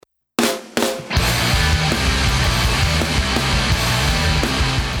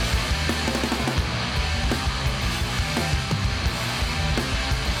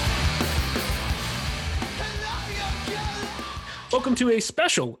Welcome to a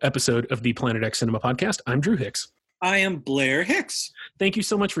special episode of the Planet X Cinema Podcast. I'm Drew Hicks. I am Blair Hicks. Thank you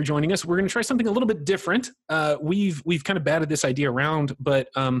so much for joining us. We're going to try something a little bit different. We've kind of batted this idea around, but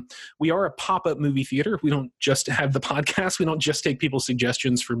we are a pop-up movie theater. We don't just have the podcast. We don't just take people's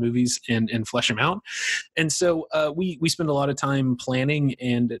suggestions for movies and flesh them out. And so we spend a lot of time planning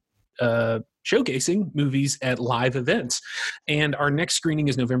and showcasing movies at live events. And our next screening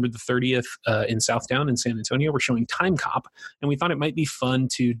is November the 30th in Southtown in San Antonio. We're showing Time Cop, and we thought it might be fun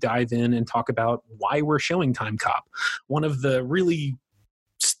to dive in and talk about why we're showing Time Cop. One of the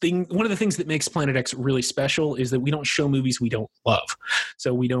things that makes Planet X really special is that we don't show movies we don't love.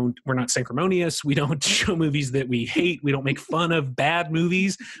 So we're not sanctimonious. We don't show movies that we hate. We don't make fun of bad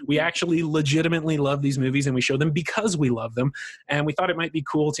movies. We actually legitimately love these movies, and we show them because we love them. And we thought it might be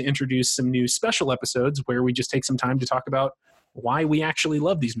cool to introduce some new special episodes where we just take some time to talk about why we actually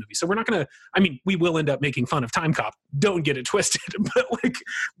love these movies. So we're not going to, we will end up making fun of Time Cop. Don't get it twisted. But like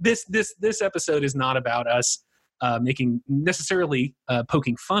this episode is not about us making necessarily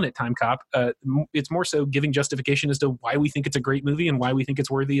poking fun at Time Cop. It's more so giving justification as to why we think it's a great movie and why we think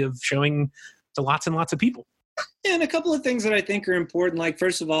it's worthy of showing to lots and lots of people. And a couple of things that I think are important, like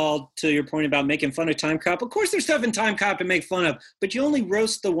first of all, to your point about making fun of Time Cop, of course there's stuff in Time Cop to make fun of, but you only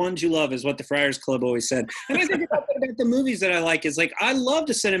roast the ones you love is what the Friars Club always said. And I think about the movies that I like is like, I love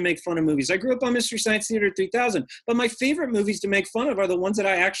to sit and make fun of movies. I grew up on Mystery Science Theater 3000, but my favorite movies to make fun of are the ones that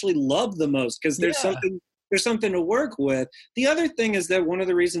I actually love the most because there's something to work with. The other thing is that one of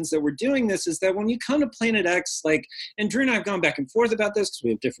the reasons that we're doing this is that when you come to Planet X, and Drew and I have gone back and forth about this because we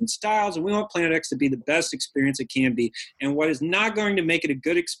have different styles and we want Planet X to be the best experience it can be. And what is not going to make it a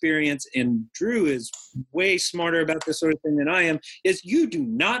good experience, and Drew is way smarter about this sort of thing than I am, is you do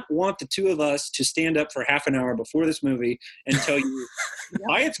not want the two of us to stand up for half an hour before this movie and tell you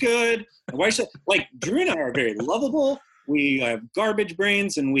why it's good, and why Drew and I are very lovable. We have garbage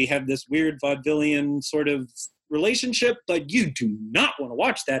brains and we have this weird vaudevillian sort of relationship, but you do not want to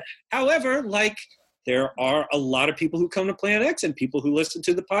watch that. However, there are a lot of people who come to Planet X and people who listen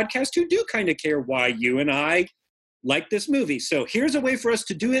to the podcast who do kind of care why you and I like this movie. So here's a way for us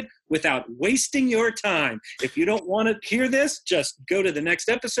to do it without wasting your time. If you don't want to hear this, just go to the next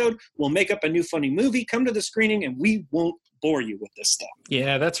episode. We'll make up a new funny movie, come to the screening, and we won't bore you with this stuff.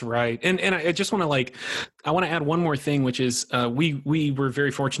 Yeah, that's right. And I just want to I want to add one more thing, which is we were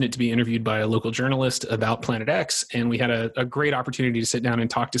very fortunate to be interviewed by a local journalist about Planet X, and we had a great opportunity to sit down and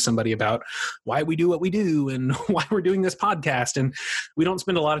talk to somebody about why we do what we do and why we're doing this podcast. And we don't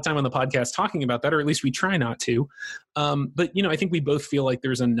spend a lot of time on the podcast talking about that, or at least we try not to. But I think we both feel like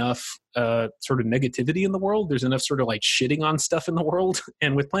there's enough sort of negativity in the world. There's enough sort of shitting on stuff in the world.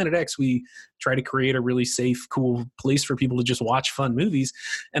 And with Planet X, we try to create a really safe, cool place for people to just watch fun movies.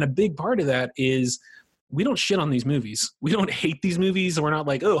 And a big part of that is we don't shit on these movies. We don't hate these movies. We're not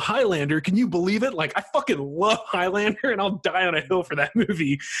like, oh, Highlander, can you believe it? I fucking love Highlander and I'll die on a hill for that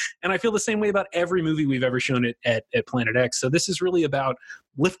movie. And I feel the same way about every movie we've ever shown at Planet X. So this is really about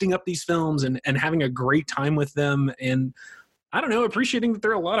lifting up these films and having a great time with them. And I don't know, appreciating that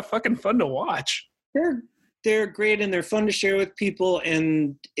they're a lot of fucking fun to watch. They're great and they're fun to share with people.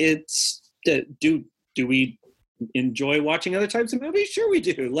 And it's, do we enjoy watching other types of movies? Sure we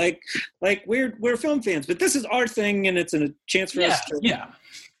do. We're film fans, but this is our thing and it's a chance for us to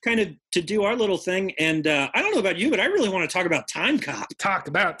kind of to do our little thing. And I don't know about you, but I really want to talk about Time Cop. Talk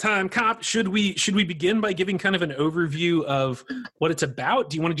about Time Cop. Should we begin by giving kind of an overview of what it's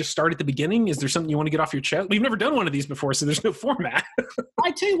about? Do you want to just start at the beginning? Is there something you want to get off your chest? We've never done one of these before, so there's no format. I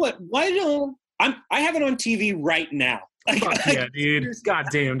tell you what, I have it on TV right now. Yeah, dude. God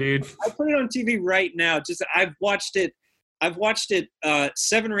damn, dude. I put it on TV right now. I've watched it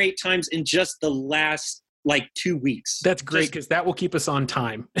 7 or 8 times in just the last 2 weeks. That's great because that will keep us on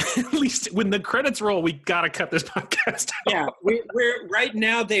time. At least when the credits roll, we gotta cut this podcast out. Yeah, we're right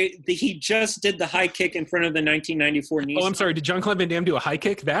now. He just did the high kick in front of the 1994 Nissan. Oh, I'm sorry. Did Jean-Claude Van Damme do a high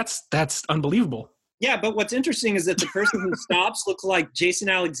kick? That's unbelievable. Yeah, but what's interesting is that the person who stops looks like Jason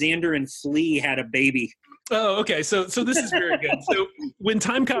Alexander and Flea had a baby. Oh, okay. So this is very good. So when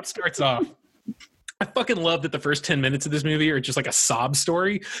Time Cop starts off, I fucking love that the first 10 minutes of this movie are just a sob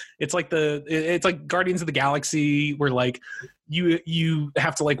story. It's like Guardians of the Galaxy where you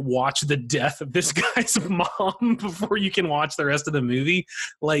have to watch the death of this guy's mom before you can watch the rest of the movie.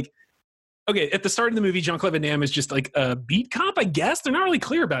 Okay, at the start of the movie, Jean-Claude Van Damme is just a beat cop, I guess. They're not really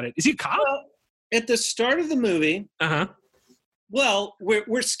clear about it. Is he a cop? Well, at the start of the movie, well,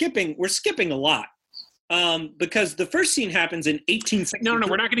 we're skipping a lot. Because the first scene happens in 1860. No,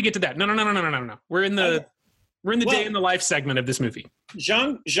 we're not going to get to that. No. We're in the We're in the day in the life segment of this movie.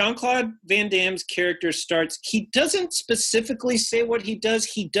 Jean-Claude Van Damme's character starts, he doesn't specifically say what he does.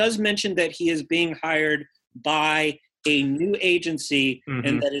 He does mention that he is being hired by a new agency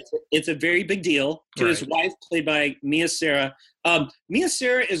and that it's a very big deal to his wife, played by Mia Sara. Mia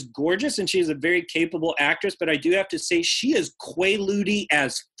Sara is gorgeous and she is a very capable actress, but I do have to say she is quaalude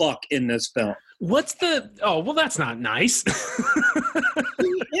as fuck in this film. That's not nice.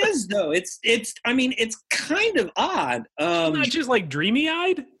 She is though. It's kind of odd. She's not just like dreamy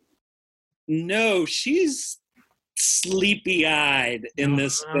eyed? No, she's sleepy eyed in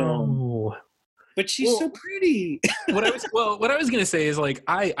this film. But she's so pretty. what I was gonna say is like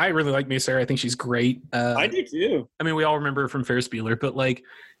I really like Mia Sara. I think she's great. I do too. I mean, we all remember her from Ferris Bueller, but like,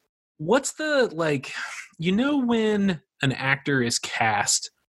 what's the like? You know, when an actor is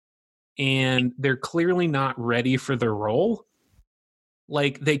cast and they're clearly not ready for the role,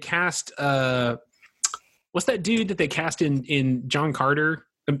 like they cast what's that dude that they cast in John Carter,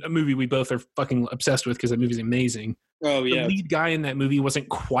 a movie we both are fucking obsessed with because that movie's amazing. Oh yeah, the lead guy in that movie wasn't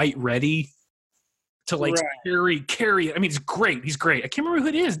quite ready to like carry. I mean, he's great. He's great. I can't remember who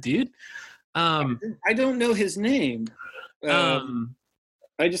it is, dude. I don't know his name. I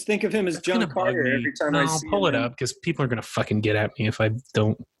just think of him as John Carter every time I see him. I'll pull it up because people are gonna fucking get at me if I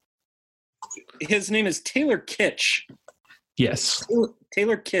don't. His name is Taylor Kitsch. Yes,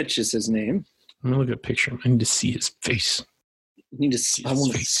 Taylor Kitsch is his name. I'm gonna look at a picture. I need to see his face. I want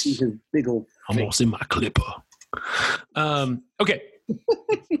to see his big old face. I'm gonna see my clipper. Okay.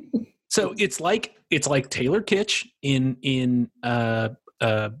 So it's like Taylor Kitsch in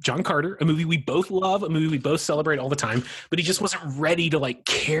John Carter, a movie we both love, a movie we both celebrate all the time, but he just wasn't ready to like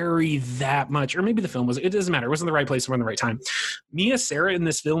carry that much. Or maybe the film was, it doesn't matter. It wasn't the right place or in the right time. Mia Sara in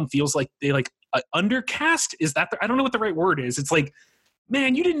this film feels like they like undercast. Is that, I don't know what the right word is. It's like,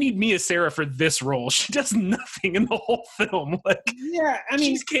 man, you didn't need Mia Sara for this role. She does nothing in the whole film. Like, yeah, I mean,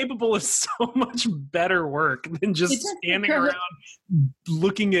 she's capable of so much better work than just standing around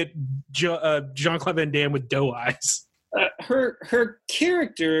looking at Jean-Claude Van Damme with doe eyes. Her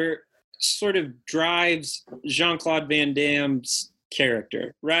character sort of drives Jean-Claude Van Damme's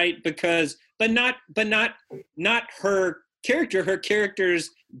character, right? But not her character. Her character's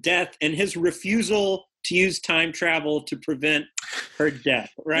death and his refusal to use time travel to prevent her death,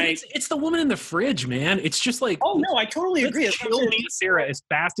 right? It's the woman in the fridge, man. It's just like, oh no, I totally agree. Let's kill Mia Sara as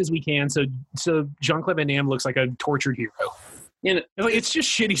fast as we can, so Jean-Claude Van Damme looks like a tortured hero. You know, it's just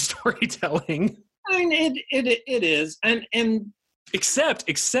shitty storytelling. I mean, it is, and except,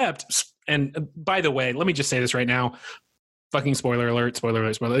 and by the way, let me just say this right now. Fucking spoiler alert!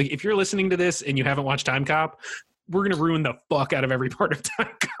 Like, if you're listening to this and you haven't watched Time Cop, we're going to ruin the fuck out of every part of Time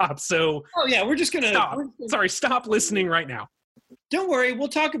Cop. So, oh yeah, we're just going to stop listening right now. Don't worry, we'll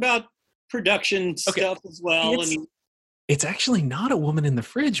talk about production stuff as well. It's actually not a woman in the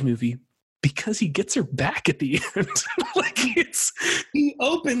fridge movie because he gets her back at the end. He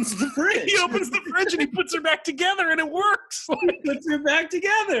opens the fridge. He opens the fridge and he puts her back together, and it works. He puts her back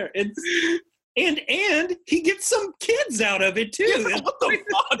together. And he gets some kids out of it too. Yeah, what the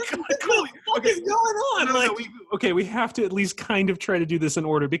fuck? What is going on? We have to at least kind of try to do this in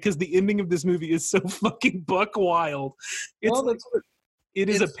order because the ending of this movie is so fucking buck wild. It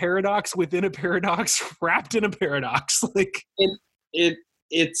is a paradox within a paradox, wrapped in a paradox. Like it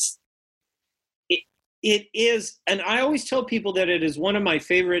is, and I always tell people that it is one of my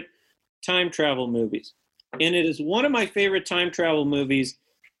favorite time travel movies, and it is one of my favorite time travel movies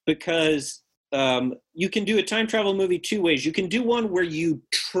because you can do a time travel movie two ways. You can do one where you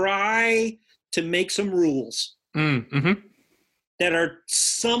try to make some rules that are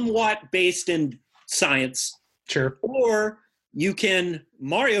somewhat based in science. Sure. Or you can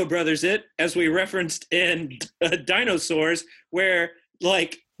Mario Brothers it, as we referenced in Dinosaurs, where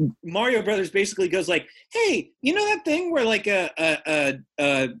like Mario Brothers basically goes like, hey, you know that thing where like a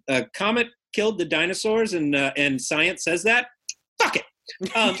comet killed the dinosaurs and science says that? Fuck it.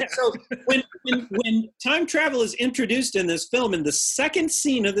 So when time travel is introduced in this film, in the second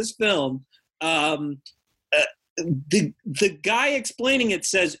scene of this film, the guy explaining it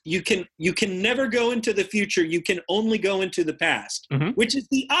says you can never go into the future, you can only go into the past, which is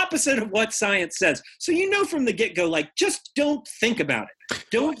the opposite of what science says. So you know from the get-go, like, just don't think about it.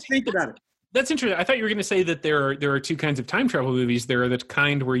 Don't think about it. That's interesting. I thought you were going to say that there are two kinds of time travel movies. There are the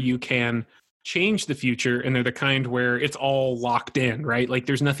kind where you can change the future, and they're the kind where it's all locked in, right? Like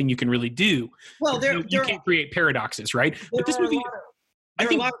there's nothing you can really do. Well, you can't create paradoxes, right? But this movie, I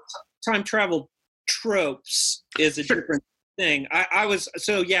think a lot of time travel tropes is a different thing. I was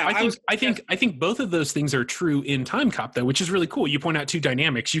so yeah. I think both of those things are true in Time Cop though, which is really cool. You point out two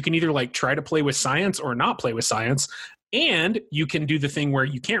dynamics. You can either like try to play with science or not play with science. And you can do the thing where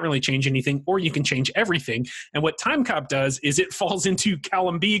you can't really change anything, or you can change everything. And what Time Cop does is it falls into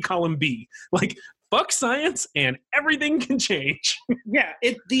column B. Like, fuck science and everything can change. Yeah,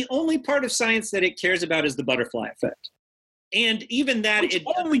 the only part of science that it cares about is the butterfly effect. And even that, which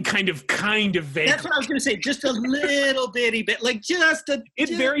only kind of vague. That's what I was going to say. Just a little bitty bit, like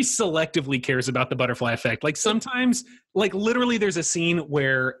It very selectively cares about the butterfly effect. Like sometimes, like literally, there's a scene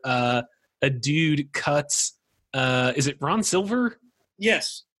where a dude cuts. Is it Ron Silver?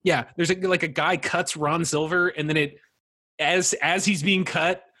 Yes. Yeah. There's a guy cuts Ron Silver, and then as he's being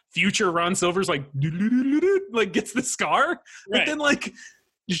cut, future Ron Silver's like gets the scar. Right. But then like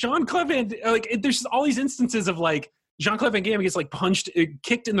Jean-Claude Van there's all these instances of like Jean-Claude Van Damme gets like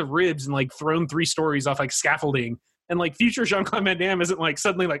kicked in the ribs and like thrown 3 stories off like scaffolding. And like future Jean-Claude Van Damme isn't like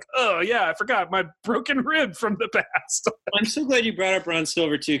suddenly like, oh yeah, I forgot my broken rib from the past. I'm so glad you brought up Ron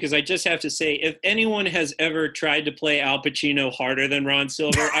Silver too, because I just have to say, if anyone has ever tried to play Al Pacino harder than Ron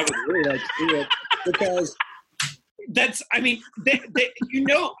Silver, I would really like to do it, because that's, I mean,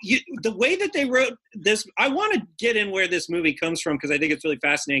 the way that they wrote this, I want to get in where this movie comes from because I think it's really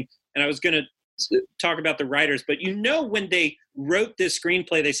fascinating. And I was going to talk about the writers, but when they wrote this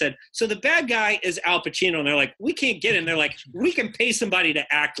screenplay, they said, so the bad guy is Al Pacino, and they're like, we can't get him. They're like, we can pay somebody to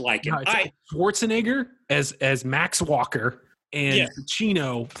act like him. Schwarzenegger as Max Walker, and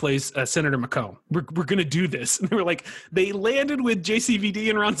Pacino plays Senator McComb. We're gonna do this. And they were like, they landed with JCVD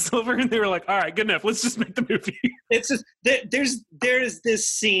and Ron Silver, and they were like, all right, good enough. Let's just make the movie. It's just there's this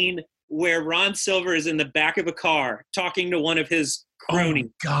scene where Ron Silver is in the back of a car talking to one of his cronies.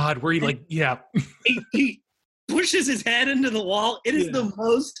 Oh God, where he pushes his head into the wall. It is the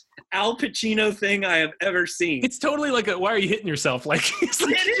most Al Pacino thing I have ever seen. It's totally like why are you hitting yourself? Like, it's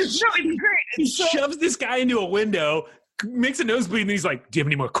like it is really great. He shoves this guy into a window, makes a nosebleed, and he's like, do you have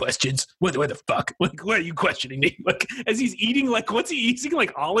any more questions? What the fuck? Like, why are you questioning me? Like, as he's eating, like, what's he eating?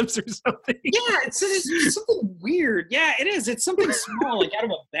 Like olives or something? Yeah, it's something weird. Yeah, it is. It's something small, like out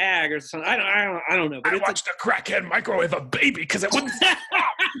of a bag or something. I don't know. But I watched a crackhead microwave a baby because it wouldn't stop.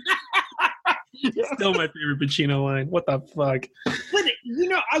 Still my favorite Pacino line. What the fuck? But,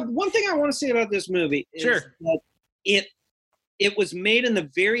 one thing I want to say about this movie is that it was made in the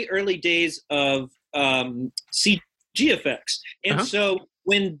very early days of CG effects. And so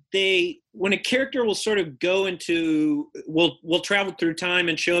when a character will sort of go into will travel through time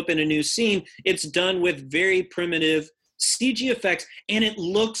and show up in a new scene, it's done with very primitive CG effects, and it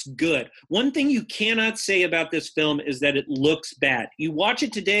looks good. One thing you cannot say about this film is that it looks bad. You watch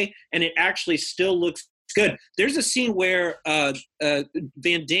it today and it actually still looks good. There's a scene where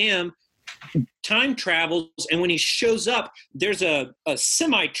Van Damme time travels, and when he shows up, there's a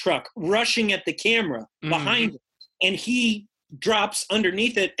semi-truck rushing at the camera behind him, and he drops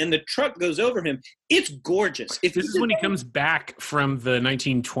underneath it, and the truck goes over him. It's gorgeous. This is when he comes back from the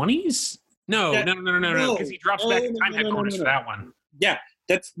 1920s? No, because he drops back in time headquarters for that one. Yeah,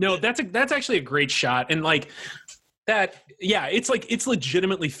 that's actually a great shot, and like that. Yeah, it's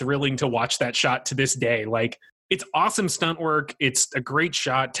legitimately thrilling to watch that shot to this day. Like, it's awesome stunt work. It's a great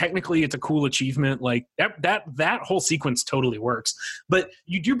shot. Technically, it's a cool achievement. Like that whole sequence totally works. But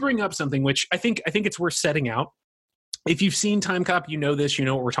you do bring up something which I think it's worth setting out. If you've seen Time Cop, you know this, you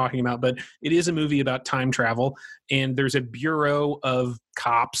know what we're talking about, but it is a movie about time travel, and there's a bureau of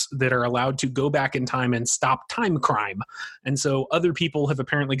cops that are allowed to go back in time and stop time crime. And so other people have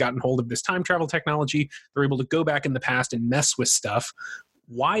apparently gotten hold of this time travel technology. They're able to go back in the past and mess with stuff.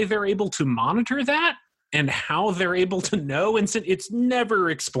 Why they're able to monitor that and how they're able to know, and it's never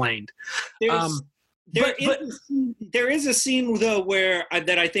explained. There is a scene, though, where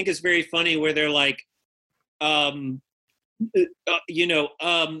that I think is very funny, where they're like,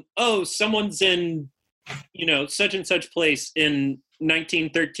 someone's in, such and such place in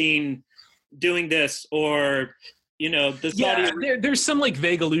 1913 doing this, or, this. Yeah, there's some like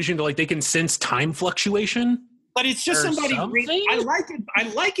vague allusion to like they can sense time fluctuation. But it's just somebody reading. I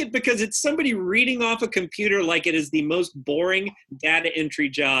like it because it's somebody reading off a computer like it is the most boring data entry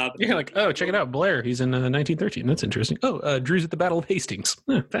job. Yeah, like, oh, check it out, Blair. He's in 1913. That's interesting. Oh, Drew's at the Battle of Hastings.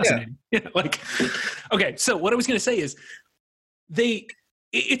 Fascinating. Yeah, okay. So what I was going to say is,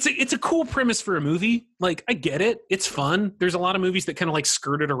 it's a cool premise for a movie. Like, I get it. It's fun. There's a lot of movies that kind of like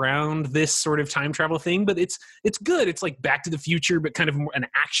skirted around this sort of time travel thing, but it's good. It's like Back to the Future, but kind of more an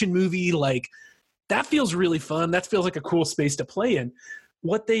action movie. Like, that feels really fun. That feels like a cool space to play in.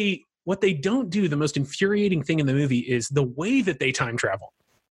 What they don't do, the most infuriating thing in the movie, is the way that they time travel.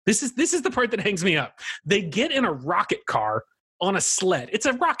 This is the part that hangs me up. They get in a rocket car on a sled. It's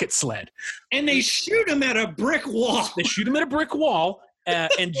a rocket sled. And they shoot him at a brick wall. They shoot him at a brick wall.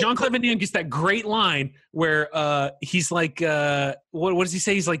 And Jean-Claude Van Damme gets that great line where he's like, what does he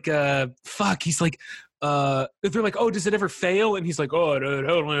say? He's like, fuck. He's like, they're like, oh, does it ever fail? And he's like, oh, it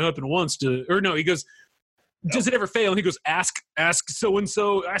only happened once. He goes, does it ever fail? And he goes, ask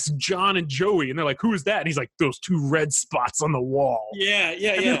so-and-so, ask John and Joey. And they're like, who is that? And he's like, those two red spots on the wall. Yeah.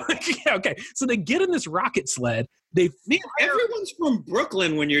 Like, yeah, okay. So they get in this rocket sled. Everyone's from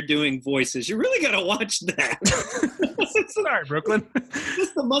Brooklyn when you're doing voices. You really got to watch that. Sorry, Brooklyn.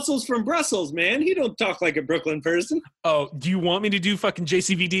 Just the muscles from Brussels, man. He don't talk like a Brooklyn person. Oh, do you want me to do fucking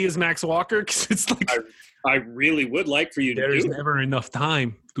JCVD as Max Walker? Because it's like... I really would like for you to do. There's never enough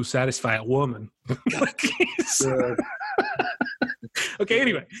time to satisfy a woman. Okay,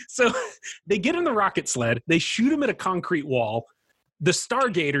 anyway. So they get in the rocket sled. They shoot him at a concrete wall. The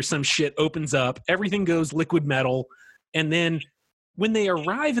Stargate or some shit opens up. Everything goes liquid metal. And then when they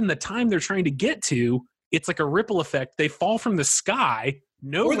arrive in the time they're trying to get to, it's like a ripple effect. They fall from the sky.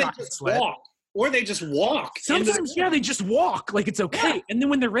 Or they just walk. Sometimes, they just walk like it's okay. Yeah. And then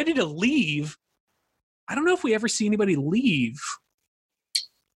when they're ready to leave, I don't know if we ever see anybody leave.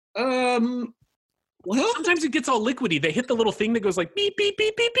 Well, sometimes it gets all liquidy. They hit the little thing that goes like beep, beep,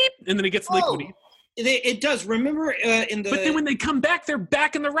 beep, beep, beep, and then it gets liquidy. It does. Remember But then when they come back, they're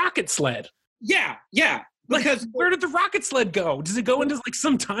back in the rocket sled. Yeah. Because where did the rocket sled go? Does it go into like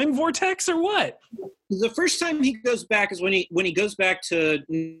some time vortex or what? The first time he goes back is when he goes back to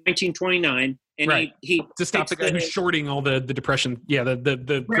 1929, and he to stop the guy who's shorting all the depression. Yeah,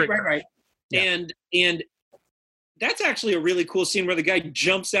 the right. Yeah. And that's actually a really cool scene where the guy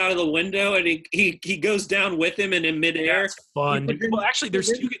jumps out of the window and he goes down with him and in midair. That's fun. Well, actually, there's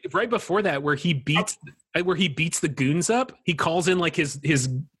two right before that where he beats the goons up. He calls in like his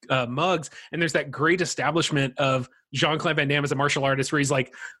mugs, and there's that great establishment of Jean-Claude Van Damme as a martial artist where he's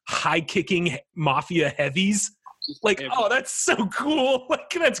like high kicking mafia heavies. Like, oh, that's so cool. Like,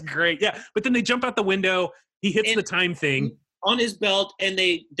 that's great. Yeah, but then they jump out the window. He hits the time thing on his belt, and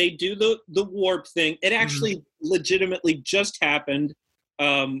they do the warp thing. It actually legitimately just happened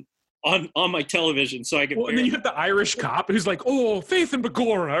on my television, so I can. Well, and then you have the Irish cop who's like, "Oh, Faith and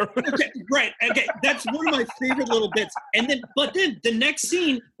Begorra." Okay, right. Okay, that's one of my favorite little bits. And then the next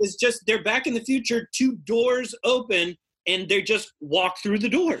scene is just they're back in the future. Two doors open, and they just walk through the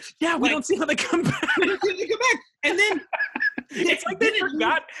doors. Yeah, we don't see how they come back. And then. It's like they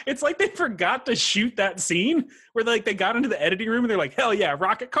forgot. It's like they forgot to shoot that scene where they got into the editing room and they're like, "Hell yeah,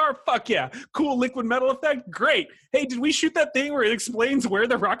 rocket car, fuck yeah, cool liquid metal effect, great. Hey, did we shoot that thing where it explains where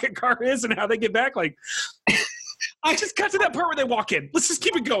the rocket car is and how they get back?" Like, I just got to that part where they walk in. Let's just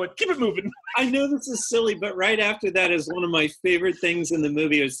keep it going, keep it moving. I know this is silly, but right after that is one of my favorite things in the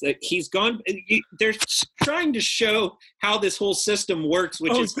movie is that he's gone. They're trying to show how this whole system works,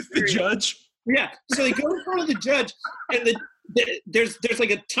 which is the judge. Yeah, so they go in front of the judge, and there's like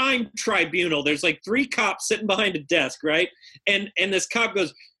a time tribunal. There's like 3 cops sitting behind a desk, right? And this cop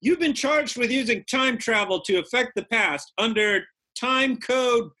goes, "You've been charged with using time travel to affect the past under time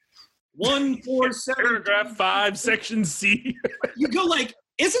code 147 paragraph 5, section C." You go like,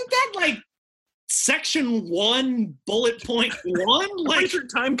 isn't that like section 1 bullet point 1? Like your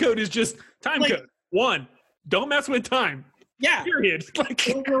time code is just time code 1. Don't mess with time. Yeah. Period. Like.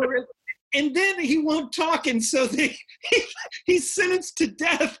 And then he won't talk, and so he's sentenced to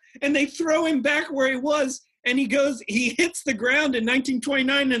death, and they throw him back where he was, and he hits the ground in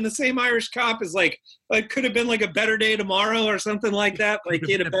 1929, and the same Irish cop is like, it could have been like a better day tomorrow or something like that. Like,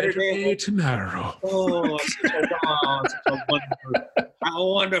 he had a better day tomorrow. Oh, such a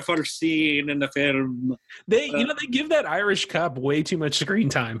wonderful scene in the film. They give that Irish cop way too much screen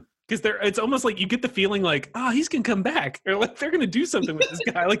time. Because it's almost like you get the feeling like, oh, he's going to come back. Or like they're going to do something with this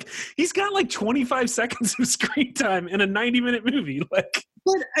guy. Like he's got like 25 seconds of screen time in a 90-minute movie. Like,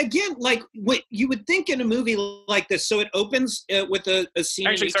 but again, like what you would think in a movie like this. So it opens with a scene.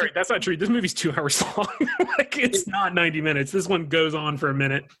 Actually, sorry, that's not true. This movie's 2 hours long. Like it's not 90 minutes. This one goes on for a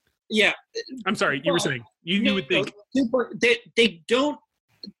minute. Yeah. I'm sorry. You were saying you would think they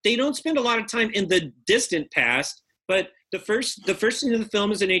don't spend a lot of time in the distant past, but the first scene of the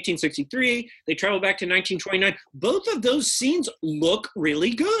film is in 1863. They travel back to 1929. Both of those scenes look really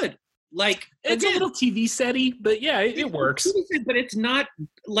good. Like it's a little TV setty, but yeah, it works. But it's not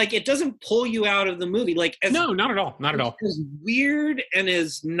like it doesn't pull you out of the movie. Like no, not at all, not at all. As weird and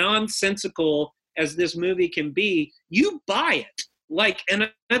as nonsensical as this movie can be, you buy it. Like, and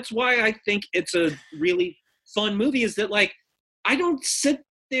that's why I think it's a really fun movie. Is that like I don't sit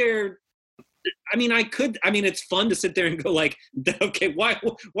there I mean, it's fun to sit there and go like, okay, why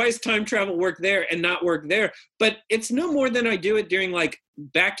is time travel work there and not work there? But it's no more than I do it during like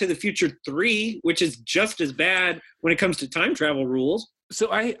Back to the Future 3, which is just as bad when it comes to time travel rules. So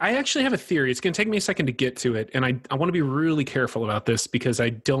I actually have a theory. It's going to take me a second to get to it. And I want to be really careful about this because I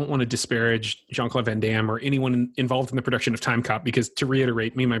don't want to disparage Jean-Claude Van Damme or anyone involved in the production of Time Cop, because to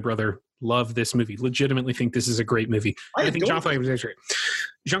reiterate, me and my brother love this movie, legitimately think this is a great movie. I think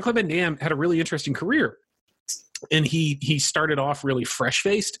Jean-Claude Van Damme had a really interesting career. And he started off really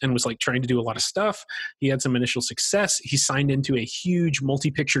fresh-faced and was like trying to do a lot of stuff. He had some initial success. He signed into a huge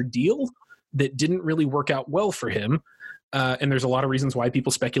multi-picture deal that didn't really work out well for him. And there's a lot of reasons why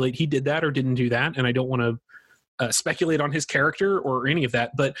people speculate he did that or didn't do that. And I don't want to speculate on his character or any of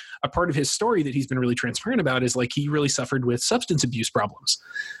that. But a part of his story that he's been really transparent about is like he really suffered with substance abuse problems.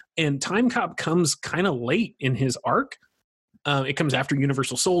 And Time Cop comes kind of late in his arc. It comes after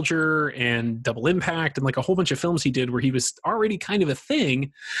Universal Soldier and Double Impact and like a whole bunch of films he did where he was already kind of a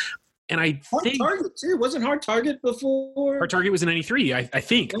thing. And I think Target too. Wasn't Hard Target before? Hard Target was in 93, I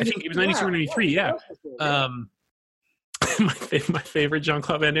think. I think it was 92 or 93, yeah. My favorite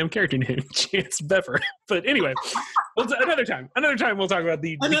Jean-Claude Van Damme character name, Chance Bever. But anyway, another time we'll talk about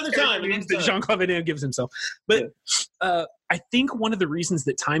the names that Jean-Claude Van Damme gives himself. But I think one of the reasons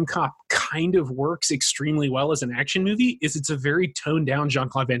that Time Cop kind of works extremely well as an action movie is it's a very toned down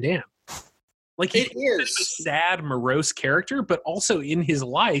Jean-Claude Van Damme. Like he is a sad, morose character, but also in his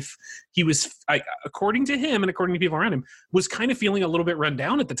life, he was, according to him and according to people around him, was kind of feeling a little bit run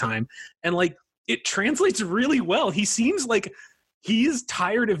down at the time. And like, it translates really well. He seems like he is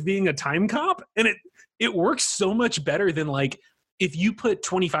tired of being a time cop, and it works so much better than like if you put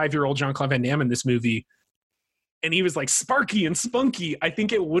 25-year-old Jean-Claude Van Damme in this movie and he was like sparky and spunky, I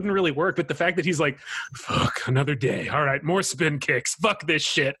think it wouldn't really work. But the fact that he's like, fuck, another day. All right, more spin kicks. Fuck this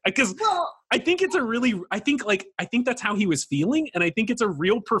shit. Because I think it's I think that's how he was feeling, and I think it's a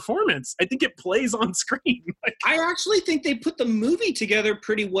real performance. I think it plays on screen. I actually think they put the movie together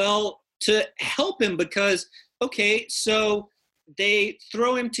pretty well to help him because, okay, so they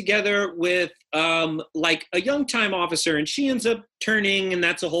throw him together with like a young time officer, and she ends up turning, and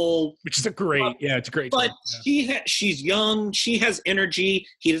that's a whole, which is it's a great. But she's young, she has energy.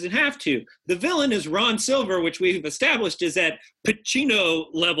 He doesn't have to. The villain is Ron Silver, which we've established is at Pacino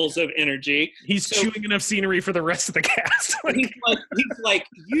levels of energy. He's chewing enough scenery for the rest of the cast. he's like,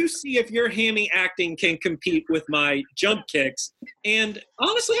 you see if your hammy acting can compete with my jump kicks. And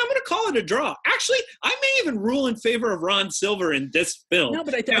honestly, I'm going to call it a draw. Actually, I may even rule in favor of Ron Silver in this film. No,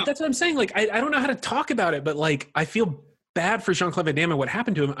 but that's what I'm saying. Like, I don't know how to talk about it, but like, I feel bad for Jean-Claude Van Damme and what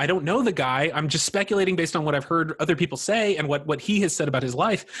happened to him. I don't know the guy. I'm just speculating based on what I've heard other people say and what he has said about his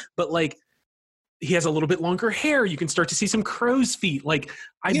life. But like, he has a little bit longer hair. You can start to see some crow's feet. Like,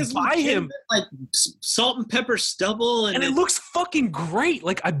 I buy him. Like salt and pepper stubble. And it looks fucking great.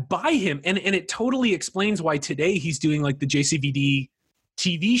 Like, I buy him. And it totally explains why today he's doing like the JCVD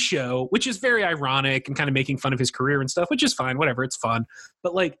TV show, which is very ironic and kind of making fun of his career and stuff, which is fine. Whatever. It's fun.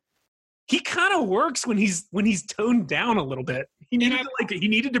 But like, he kind of works when he's toned down a little bit. He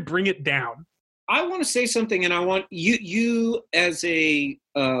needed to bring it down. I want to say something, and I want you as a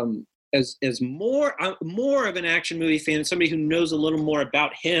as more of an action movie fan, somebody who knows a little more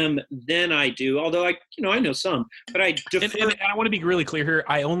about him than I do. Although I know some, but I defer. And I want to be really clear here.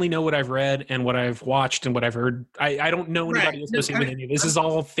 I only know what I've read and what I've watched and what I've heard. I don't know anybody else listening with any of this. Is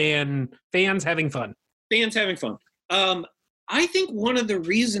all fans having fun. Fans having fun. I think one of the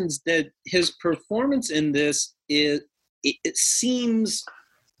reasons that his performance in this is it seems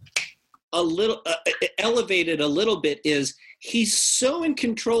a little elevated a little bit is he's so in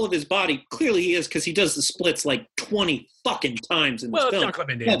control of his body. Clearly he is, because he does the splits like 20 fucking times in this film. Jean-Claude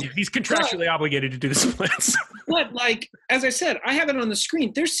Van Damme. He's contractually obligated to do the splits. But like, as I said, I have it on the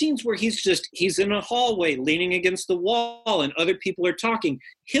screen. There's scenes where he's in a hallway leaning against the wall and other people are talking.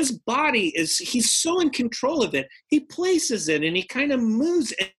 His body he's so in control of it. He places it and he kind of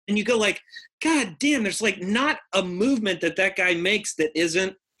moves, and you go like, God damn, there's like not a movement that guy makes that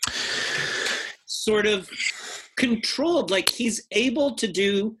isn't sort of controlled. Like, he's able to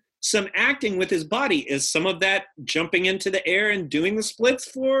do some acting with his body. Is some of that jumping into the air and doing the splits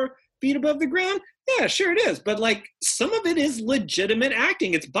 4 feet above the ground? Yeah, sure it is. But like, some of it is legitimate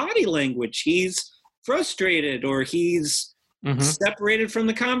acting. It's body language. He's frustrated, or he's separated from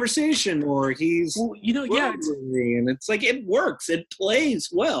the conversation, or he's and it's like, it works. It plays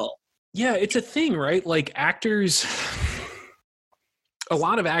well. Yeah, it's a thing, right? Like, actors a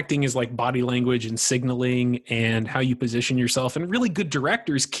lot of acting is like body language and signaling and how you position yourself, and really good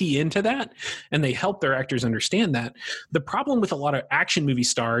directors key into that and they help their actors understand that. The problem with a lot of action movie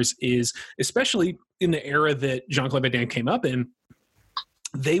stars is, especially in the era that Jean-Claude Van Damme came up in,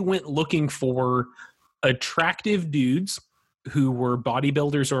 they went looking for attractive dudes who were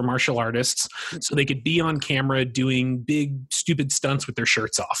bodybuilders or martial artists so they could be on camera doing big stupid stunts with their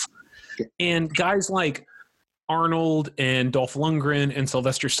shirts off. And guys like Arnold and Dolph Lundgren and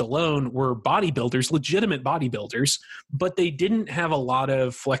Sylvester Stallone were bodybuilders, legitimate bodybuilders, but they didn't have a lot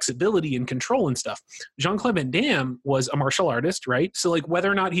of flexibility and control and stuff. Jean-Claude Van Damme was a martial artist, right? So like whether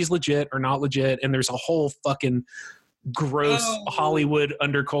or not he's legit or not legit, and there's a whole fucking gross Hollywood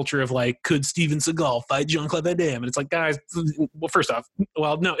underculture of like, could Steven Seagal fight Jean-Claude Van Damme? And it's like, guys, well, first off,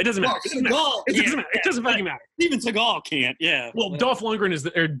 well, no, it doesn't matter. It doesn't matter. It doesn't fucking matter. Steven Seagal can't. Yeah. Well, Dolph Lundgren is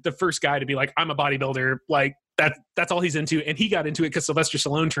the first guy to be like, I'm a bodybuilder. Like that's all he's into. And he got into it because Sylvester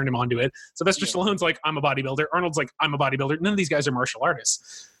Stallone turned him onto it. Sylvester Stallone's like, I'm a bodybuilder. Arnold's like, I'm a bodybuilder. None of these guys are martial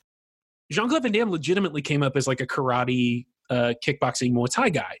artists. Jean-Claude Van Damme legitimately came up as like a karate, kickboxing, Muay Thai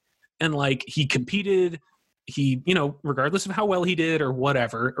guy. And like he competed. He, you know, regardless of how well he did or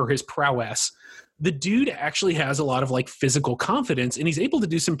whatever, or his prowess, the dude actually has a lot of like physical confidence and he's able to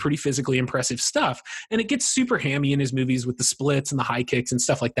do some pretty physically impressive stuff. And it gets super hammy in his movies with the splits and the high kicks and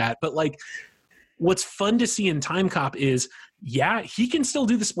stuff like that. But like, what's fun to see in Time Cop is, yeah, he can still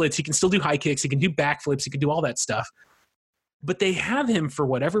do the splits. He can still do high kicks. He can do backflips. He can do all that stuff. But they have him for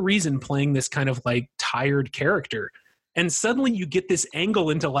whatever reason playing this kind of like tired character. And suddenly you get this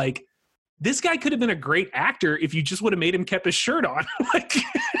angle into like, this guy could have been a great actor if you just would have made him kept his shirt on. Like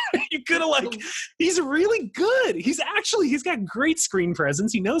you could have like, he's really good. He's got great screen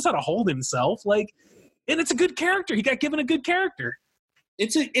presence. He knows how to hold himself. Like, and it's a good character. He got given a good character.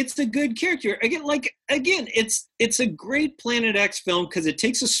 It's a good character. Again, it's a great Planet X film because it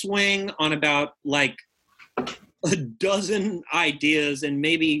takes a swing on about like a dozen ideas and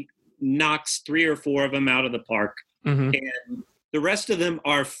maybe knocks 3 or 4 of them out of the park. Mm-hmm. And the rest of them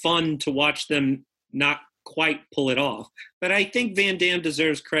are fun to watch them not quite pull it off. But I think Van Damme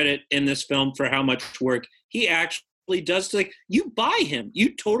deserves credit in this film for how much work he actually does. Like, you buy him.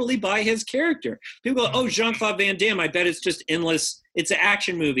 You totally buy his character. People go, oh, Jean-Claude Van Damme, I bet it's just endless. It's an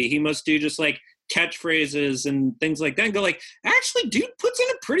action movie. He must do just like catchphrases and things like that. And go like, actually, dude puts in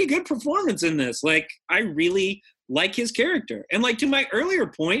a pretty good performance in this. Like, I really like his character. And like to my earlier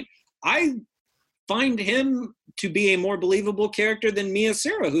point, I find him to be a more believable character than Mia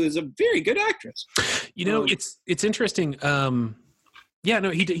Sara, who is a very good actress. You know, it's interesting. Yeah, no,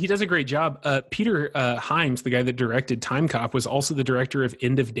 he does a great job. Peter Hyams, the guy that directed Time Cop, was also the director of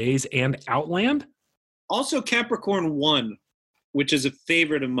End of Days and Outland. Also Capricorn 1, which is a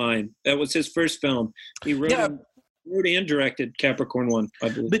favorite of mine. That was his first film. He wrote and directed Capricorn 1, I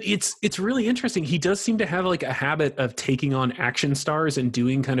believe. But it's really interesting. He does seem to have like a habit of taking on action stars and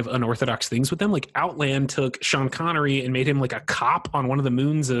doing kind of unorthodox things with them. Like Outland took Sean Connery and made him like a cop on one of the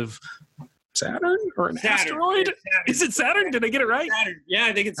moons of Saturn or an asteroid. Is it Saturn? Did I get it right? Saturn. Yeah,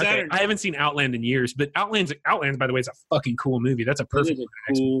 I think it's Saturn. I haven't seen Outland in years, but Outland, by the way, is a fucking cool movie. That's a perfect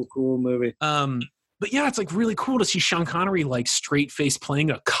cool movie. But yeah, it's like really cool to see Sean Connery like straight face playing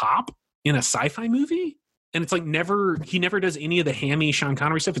a cop in a sci-fi movie. And it's like he never does any of the hammy Sean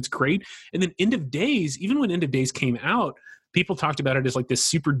Connery stuff. It's great. And then End of Days, even when End of Days came out, people talked about it as like this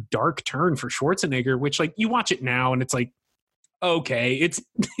super dark turn for Schwarzenegger, which like you watch it now and it's like, okay,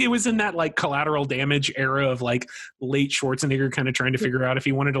 it was in that like Collateral Damage era of like late Schwarzenegger kind of trying to figure out if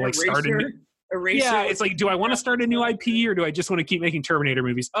he wanted to like start yeah, it's like, do I want to start a new IP or do I just want to keep making Terminator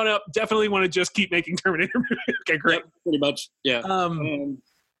movies? Oh no, definitely want to just keep making Terminator movies. Okay, great. Yeah, pretty much. Yeah.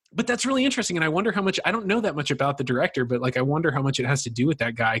 But that's really interesting. And I wonder how much, I don't know that much about the director, but like, I wonder how much it has to do with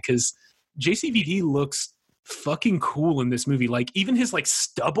that guy. Cause JCVD looks fucking cool in this movie. Like even his like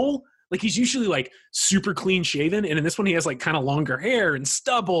stubble, like he's usually like super clean shaven. And in this one, he has like kind of longer hair and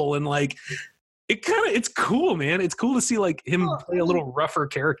stubble. And like, it's cool, man. It's cool to see like him play a little rougher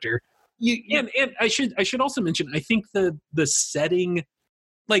character. And I should also mention, I think the setting,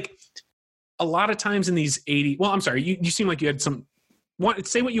 like a lot of times in these 80s, well, I'm sorry, you seem like you had some,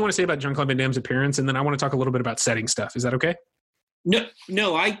 say what you want to say about Jean-Claude Van Damme's appearance, and then I want to talk a little bit about setting stuff. Is that okay? No,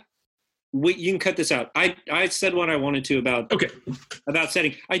 you can cut this out. I said what I wanted to about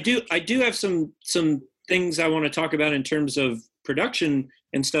setting. I do have some things I want to talk about in terms of production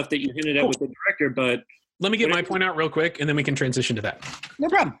and stuff that you hinted at with the director, but let me get my point out real quick, and then we can transition to that. No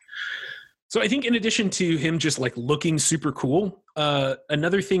problem. So I think in addition to him just like looking super cool,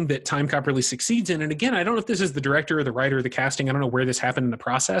 another thing that Time Cop really succeeds in, and again, I don't know if this is the director or the writer or the casting, I don't know where this happened in the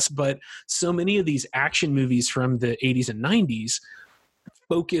process, but so many of these action movies from the 80s and 90s,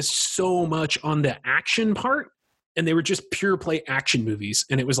 focused so much on the action part, and they were just pure play action movies.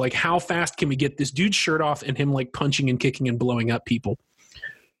 And it was like, how fast can we get this dude's shirt off and him like punching and kicking and blowing up people?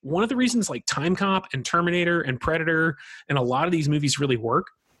 One of the reasons like Time Cop and Terminator and Predator and a lot of these movies really work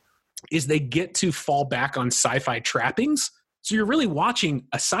is they get to fall back on sci-fi trappings. So you're really watching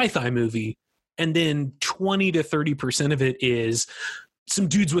a sci-fi movie, and then 20 to 30% of it is some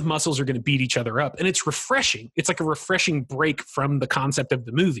dudes with muscles are going to beat each other up. And it's refreshing. It's like a refreshing break from the concept of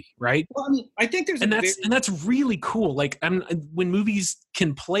the movie, right? Well, I mean, I think there's and that's really cool. Like when movies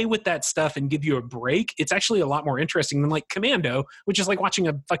can play with that stuff and give you a break, it's actually a lot more interesting than like Commando, which is like watching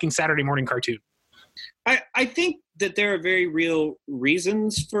a fucking Saturday morning cartoon. I think that there are very real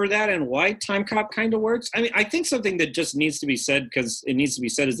reasons for that and why Time Cop kind of works. I mean, I think something that just needs to be said, because it needs to be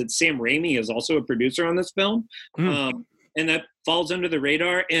said, is that Sam Raimi is also a producer on this film. And that falls under the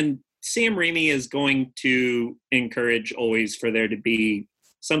radar. And Sam Raimi is going to encourage always for there to be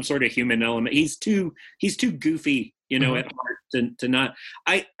some sort of human element. He's too goofy, at heart to not.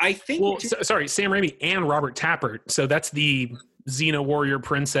 I think. Well, sorry, Sam Raimi and Robert Tappert. So that's the Xena Warrior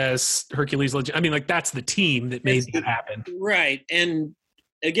Princess Hercules Legend. I mean, like that's the team that made that happen. Right. And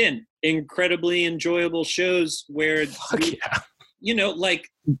again, incredibly enjoyable shows where like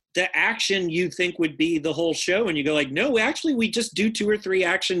the action you think would be the whole show, and you go like, no, actually we just do 2 or 3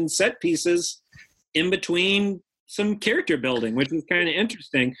 action set pieces in between some character building, which is kind of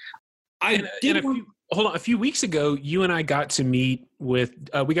interesting. A few weeks ago, you and I got to meet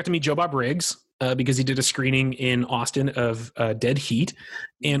Joe Bob Briggs because he did a screening in Austin of Dead Heat.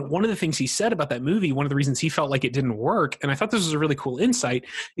 And one of the things he said about that movie, one of the reasons he felt like it didn't work, and I thought this was a really cool insight,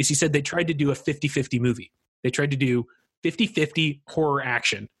 is he said they tried to do a 50-50 movie. They tried to do 50-50 horror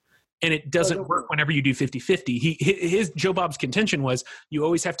action. And it doesn't work whenever you do 50-50. His Joe Bob's contention was you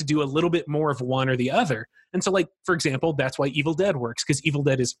always have to do a little bit more of one or the other. And so, like, for example, that's why Evil Dead works, because Evil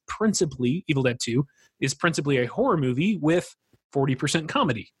Dead 2 is principally a horror movie with 40%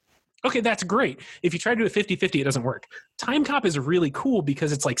 comedy. Okay, that's great. If you try to do a 50-50, it doesn't work. Time Cop is really cool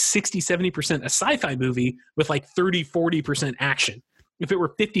because it's like 60-70% a sci-fi movie with like 30-40% action. If it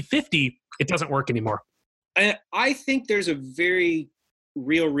were 50-50, it doesn't work anymore. I think there's a very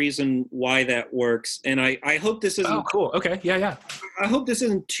real reason why that works, and I hope this isn't. Oh, cool. Okay, yeah. I hope this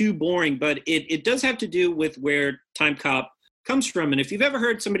isn't too boring, but it does have to do with where Time Cop comes from. And if you've ever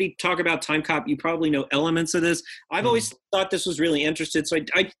heard somebody talk about Time Cop, you probably know elements of this. I've always thought this was really interesting, so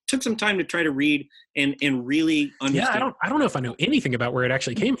I took some time to try to read and really understand. Yeah, I don't know if I know anything about where it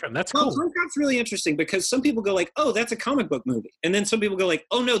actually came from. That's cool. Time Cop's really interesting because some people go like, "Oh, that's a comic book movie," and then some people go like,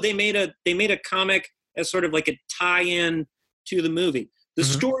 "Oh no, they made a comic as sort of like a tie-in to the movie." The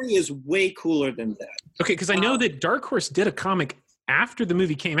story is way cooler than that. Okay, because I know that Dark Horse did a comic after the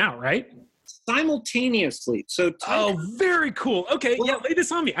movie came out, right? Simultaneously. So very cool. Okay, lay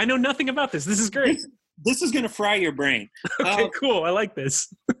this on me. I know nothing about this. This is great. This is going to fry your brain. Okay, cool. I like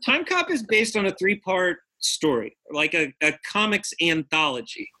this. Time Cop is based on a 3-part story, like a comics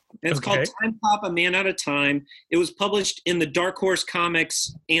anthology. And it's called Time Cop, A Man at a Time. It was published in the Dark Horse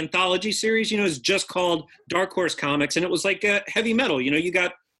Comics anthology series. It's just called Dark Horse Comics. And it was like heavy metal. You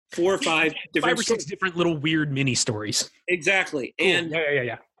got 4 or 5 different 5 or 6 different little weird mini stories. Exactly. Cool. And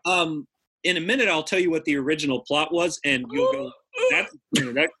yeah. In a minute, I'll tell you what the original plot was, and you'll go, that's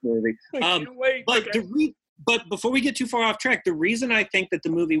the next movie. I can't wait. But before we get too far off track, the reason I think that the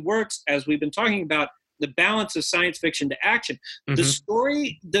movie works, as we've been talking about, the balance of science fiction to action. The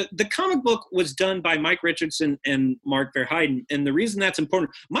story, the comic book was done by Mike Richardson and Mark Verheiden. And the reason that's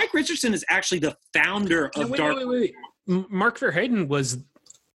important, Mike Richardson is actually the founder of Dark Horse. Wait. Mark Verheiden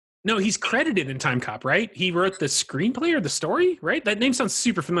he's credited in Time Cop, right? He wrote the screenplay or the story, right? That name sounds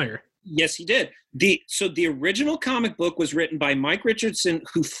super familiar. Yes, he did. So the original comic book was written by Mike Richardson,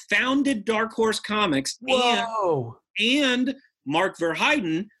 who founded Dark Horse Comics. Whoa. And Mark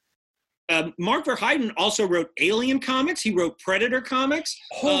Verheiden. Mark Verheiden also wrote Alien comics. He wrote Predator comics.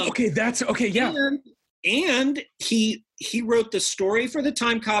 Yeah. And he wrote the story for the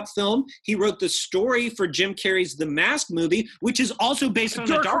Time Cop film. He wrote the story for Jim Carrey's The Mask movie, which is also based on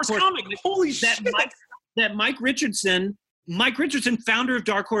a Dark Horse comic. Holy shit! That Mike Richardson, founder of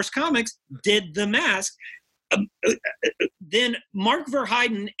Dark Horse Comics, did The Mask. Then Mark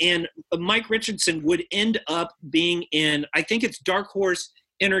Verheiden and Mike Richardson would end up being in, I think it's Dark Horse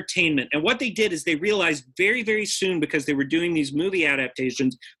Entertainment. And what they did is they realized very, very soon, because they were doing these movie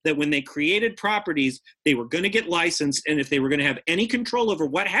adaptations, that when they created properties, they were going to get licensed. And if they were going to have any control over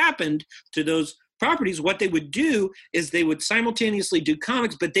what happened to those properties, what they would do is they would simultaneously do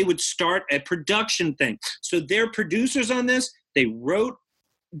comics, but they would start a production thing. So they're producers on this. They wrote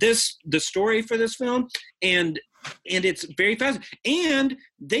the story for this film, and And it's very fast. And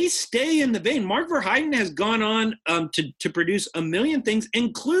they stay in the vein. Mark Verheiden has gone on to produce a million things,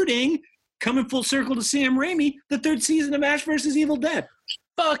 including coming full circle to Sam Raimi, the third season of Ash vs. Evil Dead.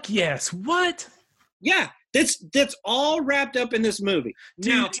 Fuck yes. What? Yeah, that's all wrapped up in this movie.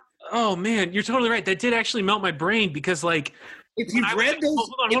 Dude, now, oh man, you're totally right. That did actually melt my brain because, like, if you've read those,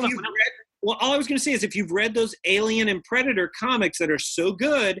 well, all I was going to say is if you've read those Alien and Predator comics that are so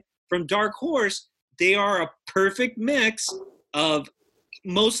good from Dark Horse, they are a perfect mix of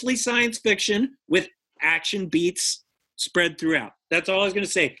mostly science fiction with action beats spread throughout. That's all I was going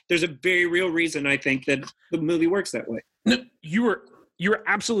to say. There's a very real reason I think that the movie works that way. No, you were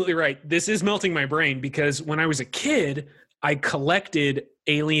absolutely right. This is melting my brain because when I was a kid, I collected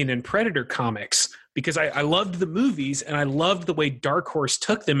Alien and Predator comics because I loved the movies and I loved the way Dark Horse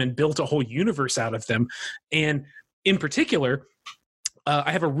took them and built a whole universe out of them. And in particular,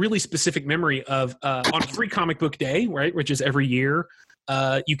 I have a really specific memory of on Free Comic Book Day, right, which is every year.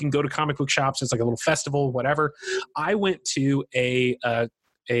 You can go to comic book shops. It's like a little festival, whatever. I went to a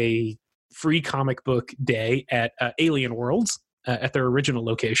free comic book day at Alien Worlds at their original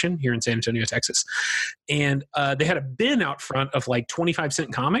location here in San Antonio, Texas. And they had a bin out front of like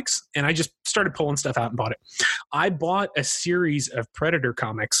 25-cent comics. And I just started pulling stuff out and bought it. I bought a series of Predator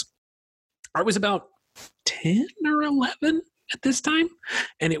comics. I was about 10 or 11 at this time.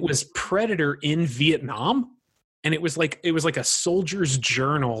 And it was Predator in Vietnam. And it was like a soldier's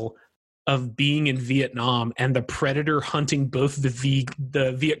journal of being in Vietnam and the Predator hunting both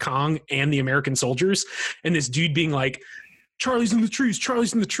the Viet Cong and the American soldiers. And this dude being like, Charlie's in the trees,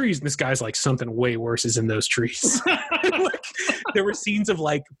 Charlie's in the trees. And this guy's like, something way worse is in those trees. Like, there were scenes of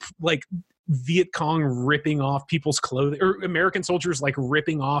like Viet Cong ripping off people's clothing, or American soldiers like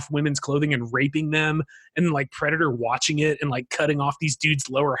ripping off women's clothing and raping them, and like Predator watching it and like cutting off these dudes'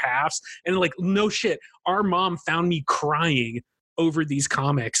 lower halves. And like, no shit, our mom found me crying over these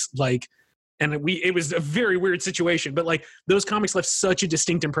comics. Like, and it was a very weird situation, but like those comics left such a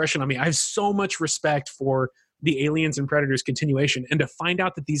distinct impression on me. I have so much respect for the Aliens and Predators continuation. And to find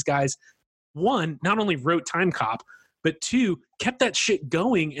out that these guys, one, not only wrote Time Cop, but two, kept that shit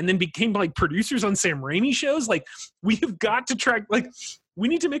going and then became like producers on Sam Raimi shows. Like, we have got to track, like, we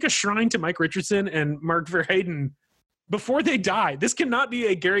need to make a shrine to Mike Richardson and Mark Verheiden before they die. This cannot be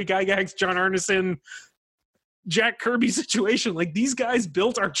a Gary Gygax, John Arneson, Jack Kirby situation. Like, these guys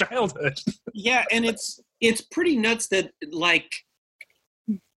built our childhood. Yeah, and it's pretty nuts that, like,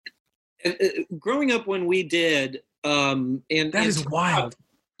 growing up when we did, and that is wild.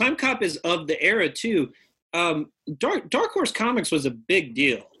 Time Cop is of the era too. Dark Horse Comics was a big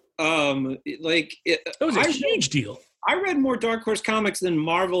deal. It was a huge deal. I read more Dark Horse Comics than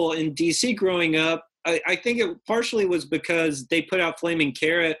Marvel and DC growing up. I think it partially was because they put out Flaming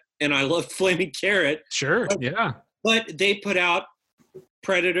Carrot, and I loved Flaming Carrot. Sure, yeah. But they put out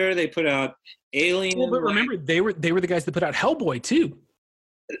Predator. They put out Alien. Well, but remember, they were the guys that put out Hellboy too.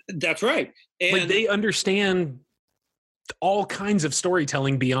 That's right. And like, they understand all kinds of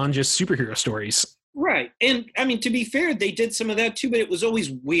storytelling beyond just superhero stories. Right. And I mean, to be fair, they did some of that too, but it was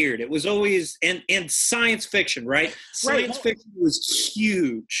always weird. It was always, and science fiction, right? Science fiction was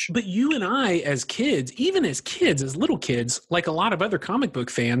huge. But you and I, as kids, even as kids, as little kids, like a lot of other comic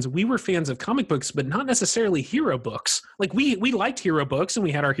book fans, we were fans of comic books, but not necessarily hero books. Like, we liked hero books, and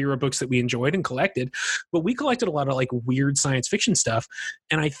we had our hero books that we enjoyed and collected, but we collected a lot of like weird science fiction stuff.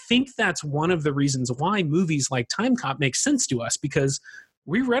 And I think that's one of the reasons why movies like Time Cop make sense to us, because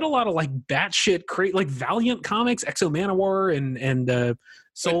we read a lot of like batshit like Valiant comics, Exo Manowar and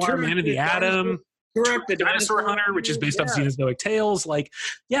Solar Man of the Atom, the Dinosaur Hunter, which is based off Xenozoic Tales. Like,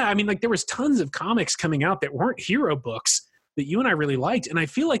 yeah, I mean, like, there was tons of comics coming out that weren't hero books that you and I really liked. And I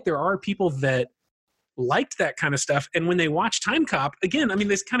feel like there are people that liked that kind of stuff. And when they watch Time Cop, again, I mean,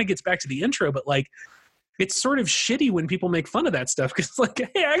 this kind of gets back to the intro, but like, it's sort of shitty when people make fun of that stuff, because like,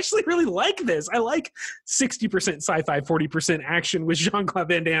 hey, I actually really like this. I like 60% sci-fi, 40% action with Jean-Claude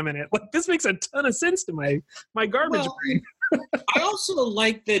Van Damme in it. Like, this makes a ton of sense to my garbage brain. I also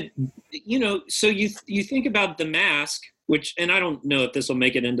like that, you know, so you think about The Mask, which, and I don't know if this will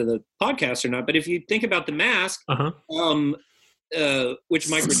make it into the podcast or not, but if you think about The Mask, which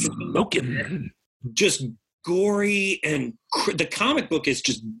Mike Richardson, just gory, and the comic book is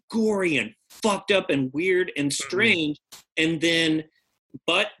just gory and fucked up and weird and strange. And then,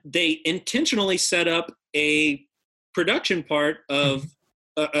 but they intentionally set up a production part of,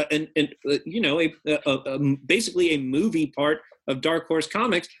 basically a movie part of Dark Horse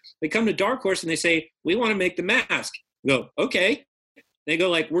Comics. They come to Dark Horse and they say, we want to make The Mask. We go, okay. They go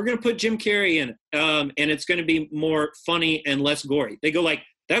like, we're going to put Jim Carrey in it, and it's going to be more funny and less gory. They go like,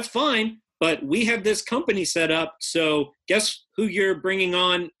 that's fine. but we have this company set up. So guess who you're bringing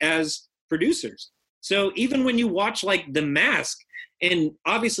on as producers? So even when you watch like The Mask, and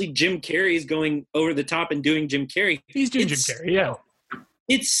obviously Jim Carrey is going over the top and doing Jim Carrey. He's doing Jim Carrey, yeah.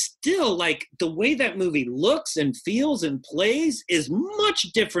 It's still like the way that movie looks and feels and plays is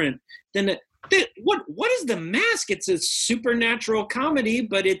much different than what is The Mask? It's a supernatural comedy,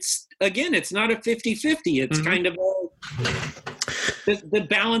 but it's not a 50-50. It's kind of the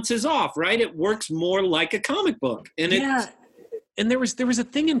balance is off, right? It works more like a comic book. And and there was a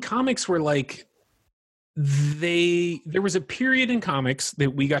thing in comics where like there was a period in comics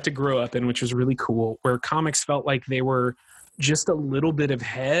that we got to grow up in, which was really cool, where comics felt like they were just a little bit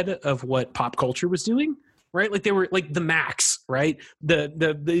ahead of what pop culture was doing, right? Like they were like the Max, right?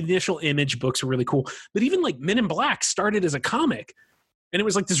 The initial Image books were really cool. But even like Men in Black started as a comic, and it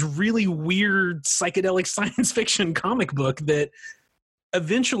was like this really weird psychedelic science fiction comic book that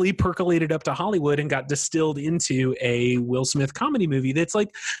eventually percolated up to Hollywood and got distilled into a Will Smith comedy movie that's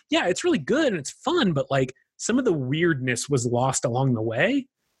like, yeah, it's really good and it's fun, but like some of the weirdness was lost along the way.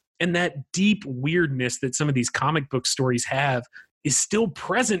 And that deep weirdness that some of these comic book stories have is still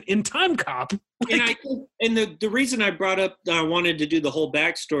present in Time Cop. And the reason I brought up, I wanted to do the whole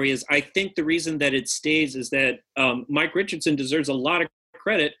backstory is I think the reason that it stays is that Mike Richardson deserves a lot of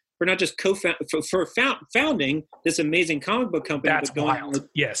credit for not just founding this amazing comic book company. That's wild.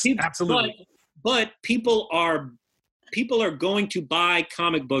 Yes, absolutely. But people are going to buy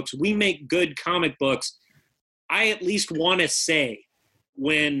comic books. We make good comic books. I at least want to say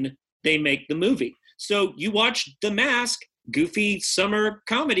when they make the movie. So you watch The Mask, goofy summer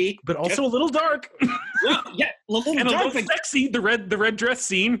comedy, but also a little dark. Well, yeah, a little and dark, a little sexy. The red dress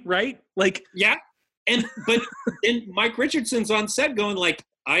scene, right? Like, yeah. But then Mike Richardson's on set going like,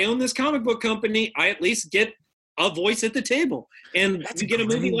 I own this comic book company. I at least get a voice at the table. And you get a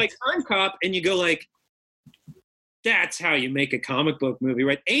movie like Time Cop and you go like, that's how you make a comic book movie,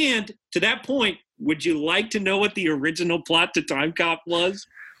 right? And to that point, would you like to know what the original plot to Time Cop was?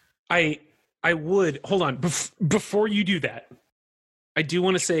 I would. Hold on. Before you do that, I do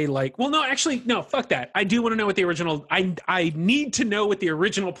want to say like, well, no, actually, no, fuck that. I do want to know what the original, I need to know what the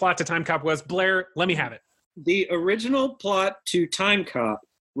original plot to Time Cop was. Blair, let me have it. The original plot to Time Cop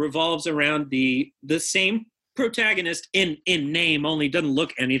revolves around the same protagonist in name, only doesn't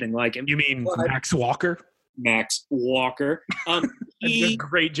look anything like him. You mean Max Walker? Max Walker. A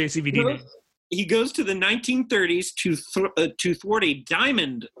great JCVD name. He goes to the 1930s to thwart a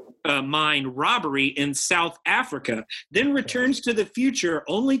diamond mine robbery in South Africa, then returns to the future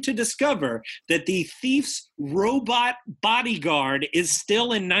only to discover that the thief's robot bodyguard is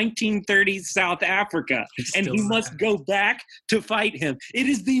still in 1930s South Africa, and he must go back to fight him. It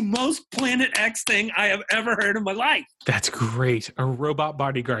is the most Planet X thing I have ever heard in my life. That's great. A robot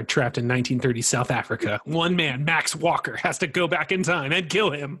bodyguard trapped in 1930s South Africa. One man, Max Walker, has to go back in time and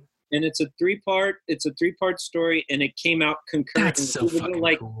kill him. And it's a three-part story, and it came out concurrently. That's so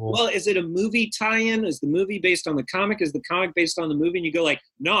fucking cool. Well, is it a movie tie-in? Is the movie based on the comic? Is the comic based on the movie? And you go like,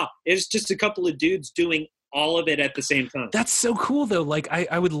 nah, it's just a couple of dudes doing all of it at the same time. That's so cool, though. Like,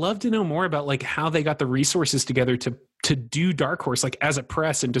 I would love to know more about like how they got the resources together to do Dark Horse like as a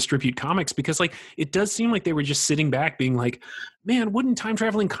press and distribute comics, because like it does seem like they were just sitting back being like, man, wouldn't time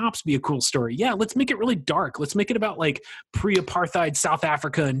traveling cops be a cool story? Yeah, let's make it really dark. Let's make it about like pre-apartheid South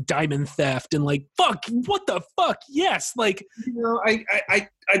Africa and diamond theft and like, fuck, what the fuck? Yes, like, you know, I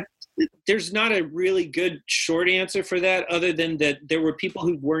there's not a really good short answer for that, other than that there were people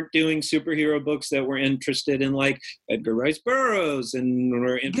who weren't doing superhero books that were interested in like Edgar Rice Burroughs and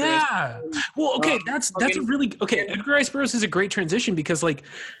were interested. Yeah. Well, okay, that's a really okay. Edgar Rice Burroughs is a great transition because like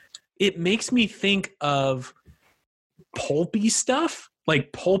it makes me think of pulpy stuff,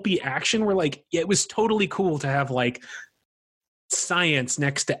 like pulpy action, where like it was totally cool to have like science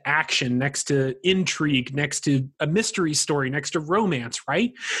next to action, next to intrigue, next to a mystery story, next to romance,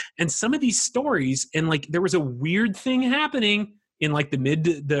 right? And some of these stories, and like there was a weird thing happening in like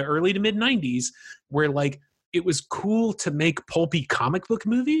the early to mid 90s where like it was cool to make pulpy comic book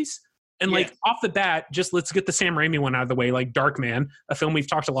movies. And like off the bat, just let's get the Sam Raimi one out of the way, like Darkman, a film we've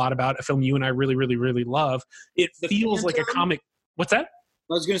talked a lot about, a film you and I really, really, really love. It feels like a comic. What's that?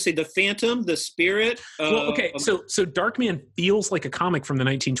 I was going to say the Phantom, the Spirit. Well, okay, so Darkman feels like a comic from the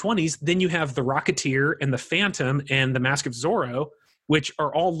 1920s. Then you have the Rocketeer and the Phantom and the Mask of Zorro, which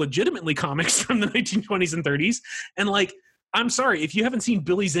are all legitimately comics from the 1920s and 30s. And like, I'm sorry, if you haven't seen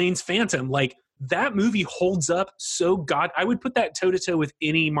Billy Zane's Phantom, like that movie holds up so I would put that toe-to-toe with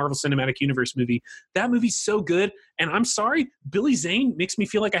any Marvel Cinematic Universe movie. That movie's so good. And I'm sorry, Billy Zane makes me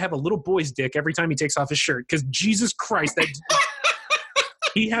feel like I have a little boy's dick every time he takes off his shirt. Because Jesus Christ, that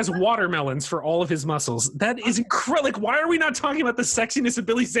He has watermelons for all of his muscles. That is incredible. Like, why are we not talking about the sexiness of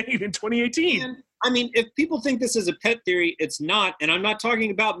Billy Zane in 2018? And, I mean, if people think this is a pet theory, it's not. And I'm not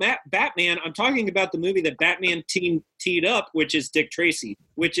talking about Batman. I'm talking about the movie that Batman teed up, which is Dick Tracy,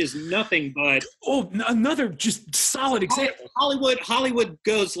 which is nothing but... Oh, another just solid example. Hollywood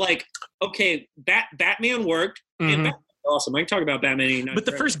goes like, okay, Batman worked. And Batman's awesome. I can talk about Batman 89. But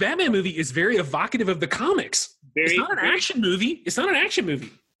the first Batman movie is very evocative of the comics. It's not an action movie. It's not an action movie.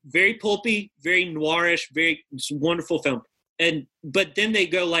 Very pulpy, very noirish, it's a wonderful film. But then they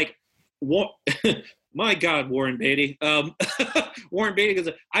go like, my God, Warren Beatty. Warren Beatty goes,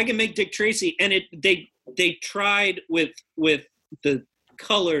 I can make Dick Tracy, and they tried with the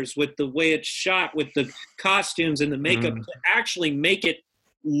colors, with the way it's shot, with the costumes and the makeup to actually make it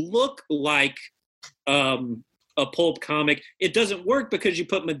look like a pulp comic. It doesn't work because you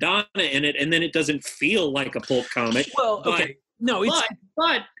put Madonna in it, and then it doesn't feel like a pulp comic. Well, okay. No,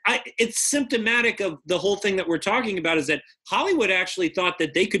 it's symptomatic of the whole thing that we're talking about, is that Hollywood actually thought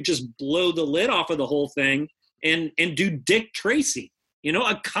that they could just blow the lid off of the whole thing and do Dick Tracy,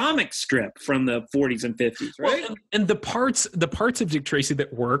 a comic strip from the 40s and 50s, right? Well, and the parts of Dick Tracy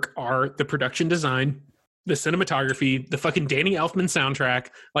that work are the production design, the cinematography, the fucking Danny Elfman soundtrack.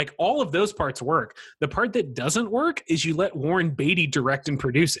 Like, all of those parts work. The part that doesn't work is you let Warren Beatty direct and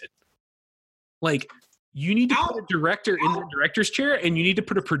produce it. Like, you need to put a director in the director's chair, and you need to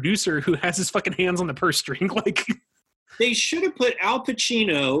put a producer who has his fucking hands on the purse string. Like, they should have put Al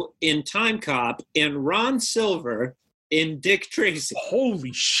Pacino in Time Cop and Ron Silver in Dick Tracy.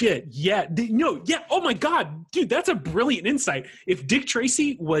 Holy shit. Yeah. Oh my God. Dude, that's a brilliant insight. If Dick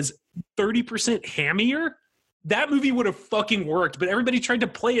Tracy was 30% hammier, that movie would have fucking worked, but everybody tried to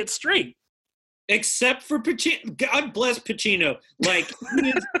play it straight. Except for Pacino. God bless Pacino. Like,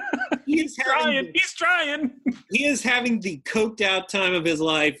 he's trying. He's trying. He is having the coked out time of his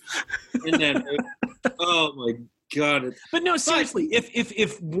life in that movie. Oh my God. But no, seriously,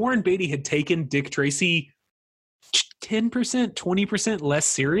 if Warren Beatty had taken Dick Tracy 10%, 20% less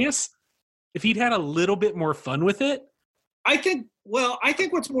serious, if he'd had a little bit more fun with it, I think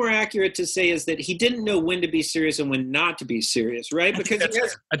what's more accurate to say is that he didn't know when to be serious and when not to be serious, right? Because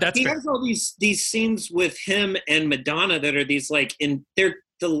he has all these scenes with him and Madonna that are these like, the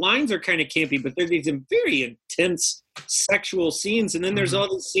lines are kind of campy, but they're these very intense sexual scenes. And then there's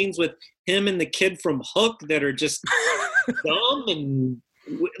all these scenes with him and the kid from Hook that are just dumb and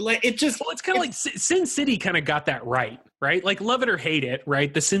like it just. Well, it's kind of like Sin City kind of got that right? Like, love it or hate it,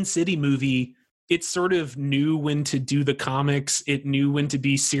 right? The Sin City movie, it sort of knew when to do the comics. It knew when to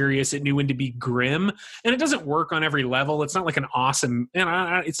be serious. It knew when to be grim. And it doesn't work on every level. It's not like an awesome,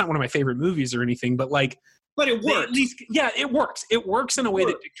 and it's not one of my favorite movies or anything, but like. But it works. At least, yeah, it works. It works in a way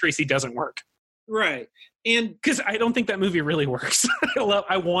that Dick Tracy doesn't work. Right. And because I don't think that movie really works.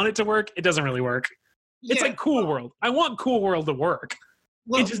 I want it to work. It doesn't really work. It's like Cool World. I want Cool World to work.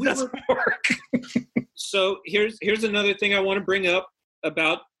 Well, it just doesn't work. So here's another thing I want to bring up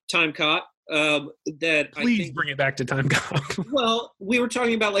about Time Cop. Please bring it back to Time Cop. Well, we were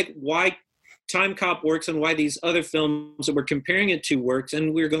talking about like why Time Cop works and why these other films that we're comparing it to works,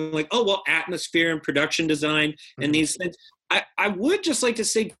 and we were going like, oh well, atmosphere and production design and these things. I would just like to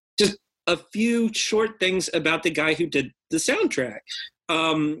say just a few short things about the guy who did the soundtrack.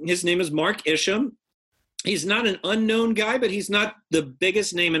 His name is Mark Isham. He's not an unknown guy, but he's not the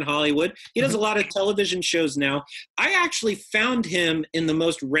biggest name in Hollywood. He does a lot of television shows now. I actually found him in the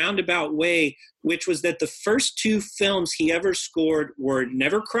most roundabout way, which was that the first two films he ever scored were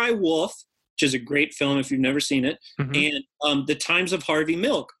Never Cry Wolf, which is a great film if you've never seen it, and The Times of Harvey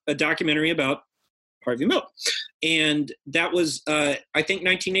Milk, a documentary about Harvey Milk. And that was, I think,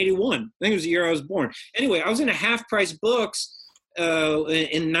 1981. I think it was the year I was born. Anyway, I was in a half-price books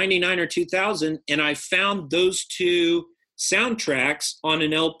in 99 or 2000, and I found those two soundtracks on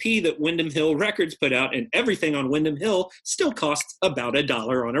an LP that Windham Hill Records put out, and everything on Windham Hill still costs about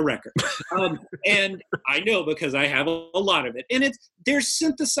 $1 on a record. And I know because I have a lot of it. And they're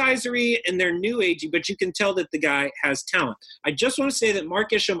synthesizery and they're new agey, but you can tell that the guy has talent. I just want to say that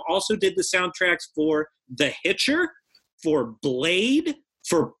Mark Isham also did the soundtracks for The Hitcher, for Blade,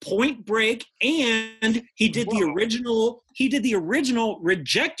 for Point Break, and he did the original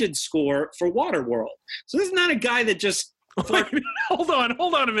rejected score for Waterworld. So this is not a guy that just hold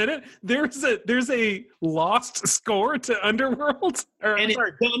on a minute. There's a lost score to Underworld,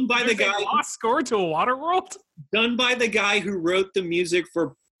 it's done by the guy. Lost score to Waterworld, done by the guy who wrote the music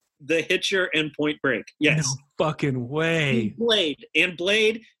for The Hitcher and Point Break. Yes. fucking way.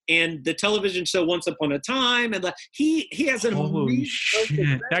 Blade and the television show Once Upon a Time, and he has an Holy amazing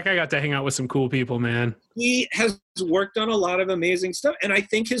shit. That guy got to hang out with some cool people, man. He has worked on a lot of amazing stuff, and I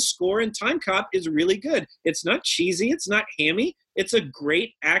think his score in Time Cop is really good. It's not cheesy, it's not hammy, it's a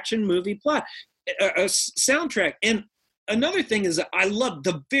great action movie plot, a soundtrack. And another thing is that I love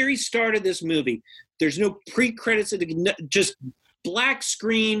the very start of this movie. There's no pre-credits, just black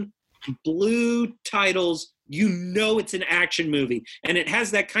screen, blue titles. You know it's an action movie, and it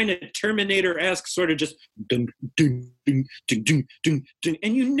has that kind of Terminator-esque sort of just dun, dun, dun, dun, dun, dun, dun.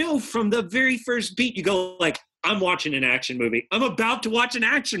 And you know from the very first beat, you go like, I'm watching an action movie. I'm about to watch an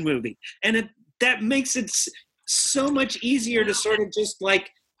action movie. And that makes it so much easier to sort of just like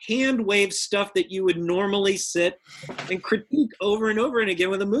hand wave stuff that you would normally sit and critique over and over and again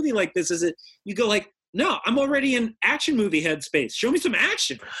with a movie like this. You go like, no, I'm already in action movie headspace. Show me some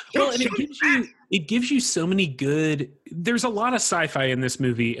action. It gives you so many good. There's a lot of sci-fi in this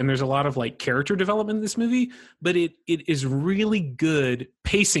movie, and there's a lot of like character development in this movie, but it is really good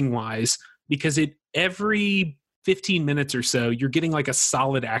pacing wise because every 15 minutes or so, you're getting like a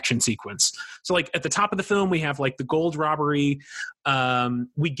solid action sequence. So like at the top of the film, we have like the gold robbery.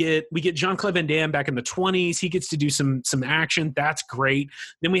 We get Jean-Claude Van Damme back in the 20s. He gets to do some action. That's great.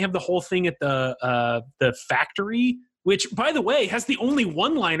 Then we have the whole thing at the factory, which by the way has the only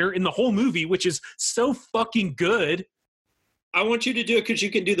one-liner in the whole movie, which is so fucking good. I want you to do it because you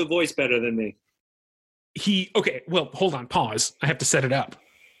can do the voice better than me. Okay, well, hold on, pause. I have to set it up.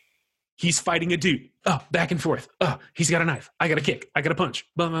 He's fighting a dude. Oh, back and forth. Oh, he's got a knife. I got a kick. I got a punch.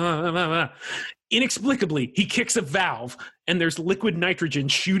 Blah, blah, blah, blah, blah. Inexplicably, he kicks a valve, and there's liquid nitrogen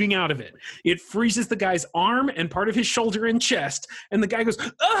shooting out of it. It freezes the guy's arm and part of his shoulder and chest, and the guy goes,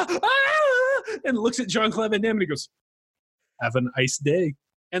 and looks at Jean-Claude Van Damme, and he goes, have an ice day.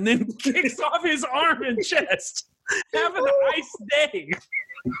 And then kicks off his arm and chest. Have an ice day.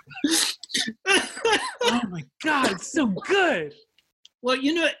 Oh, my God. It's so good. Well,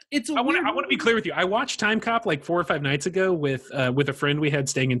 you know, I want to be clear with you. I watched Time Cop like 4 or 5 nights ago with a friend we had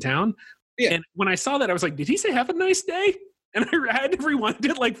staying in town. Yeah. And when I saw that, I was like, did he say have a nice day? And I had to rewind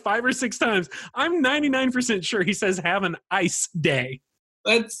it like 5 or 6 times. I'm 99% sure he says have an ice day.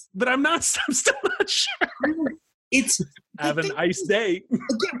 But I'm still not sure. It's have an ice day.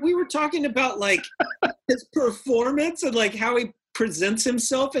 Again, we were talking about like his performance and like how he presents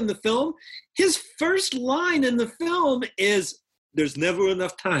himself in the film. His first line in the film is, there's never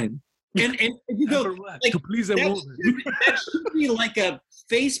enough time. And you go, like, to please a woman. That should be like a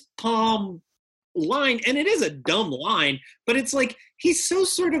face palm line. And it is a dumb line, but it's like, he's so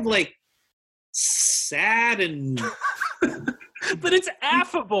sort of like sad and... But it's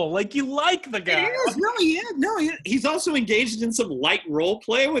affable. Like, you like the guy. It is. No, he's also engaged in some light role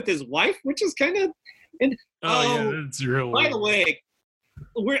play with his wife, which is kind of... yeah, that's real. By the way,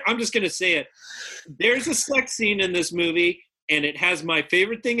 I'm just going to say it. There's a sex scene in this movie, and it has my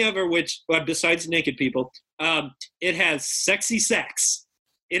favorite thing ever, which, besides naked people, it has sexy sex.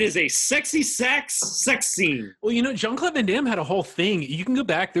 It is a sexy sex scene. Well, you know, Jean-Claude Van Damme had a whole thing. You can go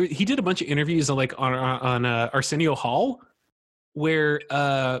back there. He did a bunch of interviews like on Arsenio Hall, where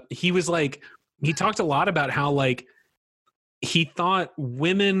he was like, he talked a lot about how like he thought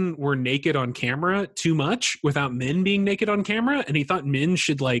women were naked on camera too much without men being naked on camera, and he thought men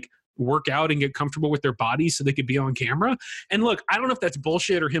should like work out and get comfortable with their bodies so they could be on camera. And look, I don't know if that's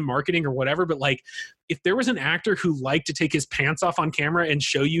bullshit or him marketing or whatever, but like if there was an actor who liked to take his pants off on camera and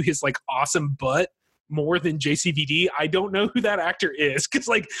show you his like awesome butt more than JCVD, I don't know who that actor is. Cause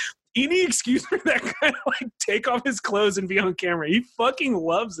like any excuse for that guy to like take off his clothes and be on camera, he fucking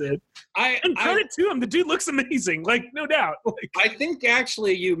loves it. And credit to him, the dude looks amazing, like no doubt. Like, I think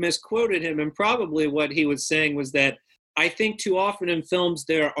actually you misquoted him, and probably what he was saying was that I think too often in films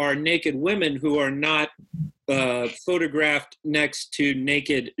there are naked women who are not photographed next to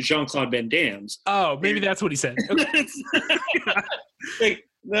naked Jean-Claude Van Damme's. Oh, maybe that's what he said. Okay. Like,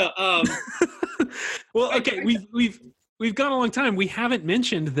 no, well, okay, we've gone a long time. We haven't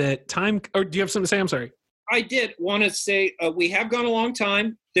mentioned that time. Or do you have something to say? I'm sorry. I did want to say we have gone a long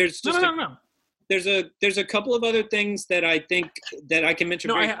time. There's just no. There's a couple of other things that I think that I can mention.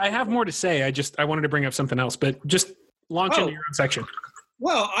 No, I have more to say. I wanted to bring up something else, but just launch into your own section.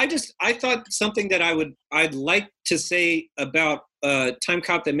 Well, I thought something that I'd like to say about Time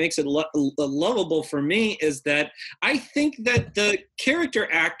Cop that makes it lovable for me is that I think that the character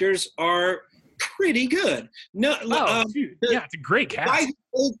actors are pretty good. No, dude. Yeah, it's a great cast.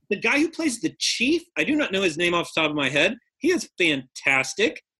 The guy who plays the chief, I do not know his name off the top of my head. He is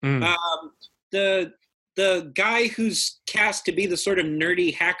fantastic. The the guy who's cast to be the sort of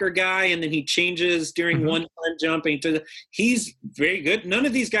nerdy hacker guy, and then he changes during one time jump, and he's very good. None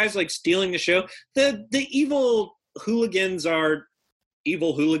of these guys like stealing the show. The evil hooligans are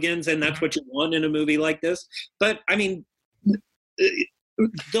evil hooligans, and that's what you want in a movie like this. But I mean,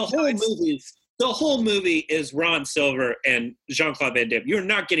 the whole movie is Ron Silver and Jean-Claude Van Damme. You're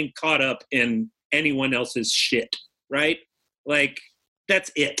not getting caught up in anyone else's shit, right? Like, that's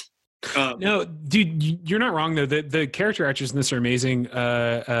it. No, dude, you're not wrong though. The character actors in this are amazing.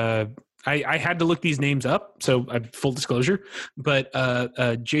 I had to look these names up, so full disclosure. But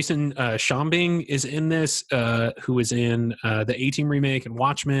Jason Schomburg is in this, who is in the A-Team remake and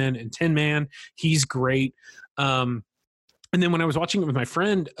Watchmen and Tin Man. He's great. And then when I was watching it with my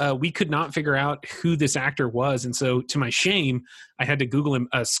friend, we could not figure out who this actor was. And so to my shame, I had to Google him.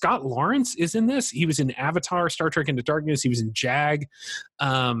 Scott Lawrence is in this. He was in Avatar, Star Trek Into Darkness. He was in Jag.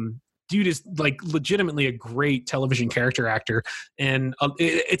 Dude is like legitimately a great television character actor. And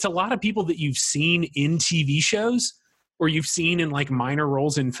it's a lot of people that you've seen in TV shows or you've seen in like minor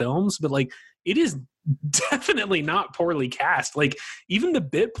roles in films, but like it is definitely not poorly cast. Like even the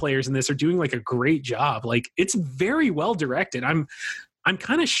bit players in this are doing like a great job. Like it's very well directed. I'm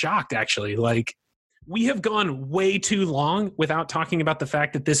kind of shocked actually. Like we have gone way too long without talking about the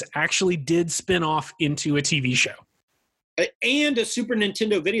fact that this actually did spin off into a TV show and a Super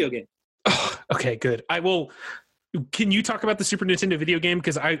Nintendo video game. Oh, okay, good. I will. Can you talk about the Super Nintendo video game?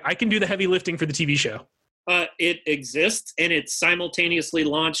 Because I can do the heavy lifting for the TV show. It exists, and it's simultaneously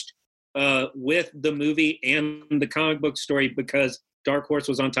launched with the movie and the comic book story because Dark Horse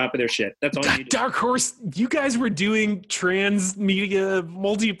was on top of their shit. That's all you need. Dark Horse, you guys were doing transmedia,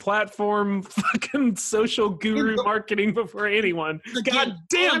 multi-platform, fucking social guru marketing before anyone. God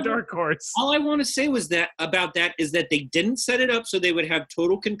damn, Dark Horse. All I want to say was that about that is that they didn't set it up so they would have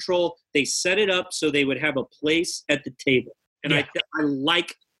total control. They set it up so they would have a place at the table, and I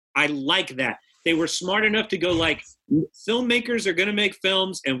like that. They were smart enough to go like, filmmakers are going to make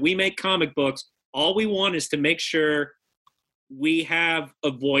films, and we make comic books. All we want is to make sure we have a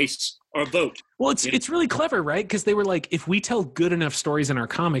voice or vote. Well, it's really clever, right? Because they were like, if we tell good enough stories in our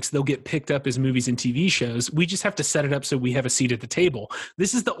comics, they'll get picked up as movies and TV shows. We just have to set it up so we have a seat at the table.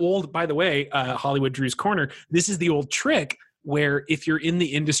 This is the old, by the way, Hollywood Drew's Corner. This is the old trick where if you're in the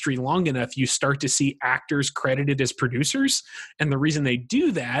industry long enough, you start to see actors credited as producers. And the reason they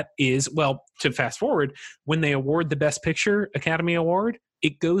do that is, well, to fast forward, when they award the Best Picture Academy Award,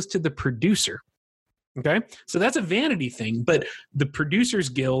 it goes to the producer. Okay, so that's a vanity thing, but the Producers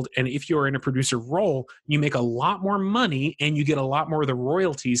Guild, and if you're in a producer role, you make a lot more money and you get a lot more of the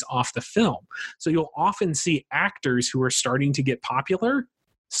royalties off the film. So you'll often see actors who are starting to get popular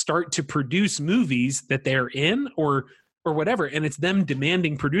start to produce movies that they're in or whatever, and it's them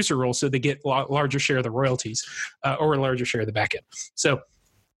demanding producer roles so they get a larger share of the royalties or a larger share of the back end. So,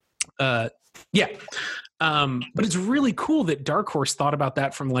 yeah. But it's really cool that Dark Horse thought about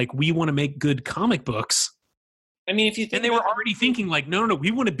that from like, we want to make good comic books. I mean, if you think and they were already thinking like, no, we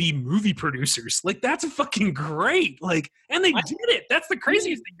want to be movie producers. Like that's fucking great. Like, and they did it. That's the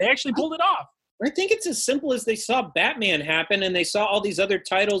craziest thing. They actually pulled it off. I think it's as simple as they saw Batman happen and they saw all these other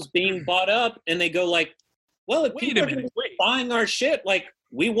titles being bought up and they go like, well, if people are buying our shit, like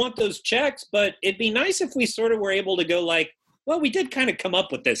we want those checks, but it'd be nice if we sort of were able to go like, well, we did kind of come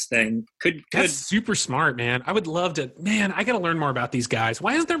up with this thing. That's super smart, man. I would love to. Man, I got to learn more about these guys.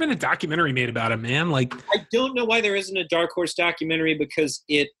 Why hasn't there been a documentary made about them, man? Like, I don't know why there isn't a Dark Horse documentary because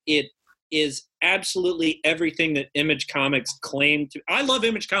it is absolutely everything that Image Comics claimed to. I love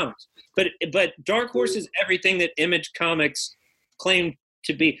Image Comics, but Dark Horse is everything that Image Comics claimed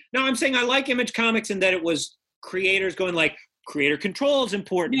to be. Now, I'm saying I like Image Comics in that it was creators going like, creator control is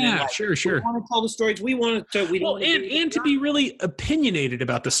important. Yeah, like, sure. We want to tell the stories we want to. We don't. And to be really opinionated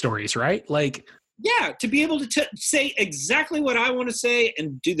about the stories, right? Like, yeah, to be able to say exactly what I want to say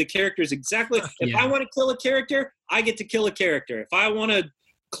and do the characters exactly. If I want to kill a character, I get to kill a character. If I want to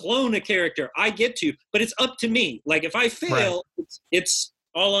clone a character, I get to. But it's up to me. Like if I fail, it's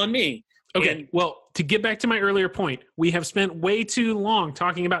all on me. Okay, well, to get back to my earlier point, we have spent way too long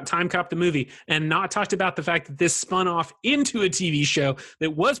talking about Time Cop the movie and not talked about the fact that this spun off into a TV show that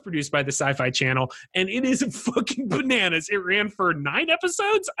was produced by the Sci-Fi Channel, and it is fucking bananas. It ran for 9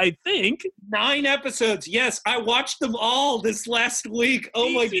 episodes, I think. 9 episodes, yes. I watched them all this last week.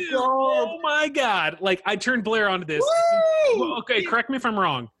 Oh, my God. Oh, my God. Like, I turned Blair onto this. Well, okay, correct me if I'm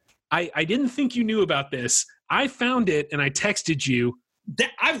wrong. I didn't think you knew about this. I found it, and I texted you.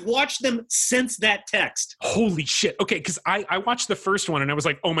 I've watched them since that text. Holy shit. Okay, because I watched the first one and I was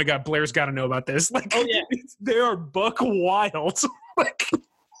like, oh my God, Blair's got to know about this. Like, oh, yeah. They are buck wild. Like,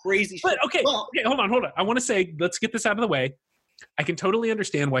 crazy shit. But okay, hold on. I want to say, let's get this out of the way. I can totally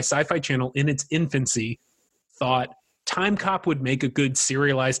understand why Sci-Fi Channel in its infancy thought Time Cop would make a good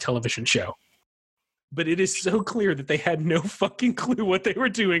serialized television show. But it is so clear that they had no fucking clue what they were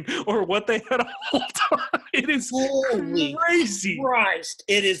doing or what they had a hold on. It is crazy. Christ.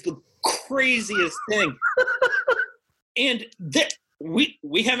 It is the craziest thing. And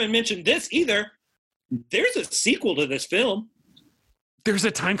we haven't mentioned this either. There's a sequel to this film. There's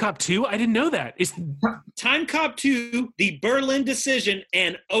a Time Cop 2? I didn't know that. It's Time Cop 2, The Berlin Decision,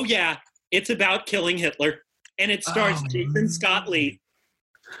 and oh yeah, it's about killing Hitler. And it stars Jason Scott Lee.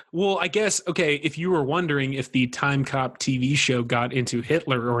 Well, I guess, okay, if you were wondering if the Time Cop TV show got into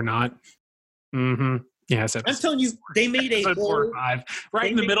Hitler or not, yeah, I'm telling you, they made a whole 4 or 5.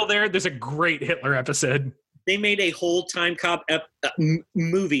 Right in the middle there's a great Hitler episode. They made a whole Time Cop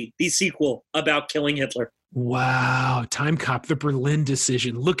movie, the sequel, about killing Hitler. Wow, Time Cop, The Berlin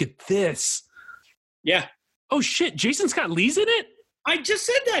Decision. Look at this. Yeah. Oh, shit, Jason Scott Lee's in it? I just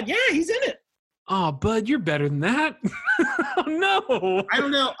said that. Yeah, he's in it. Oh, bud, you're better than that. Oh, no. I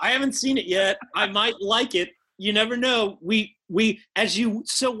don't know. I haven't seen it yet. I might like it. You never know. We, as you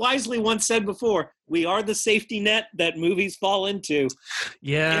so wisely once said before, we are the safety net that movies fall into.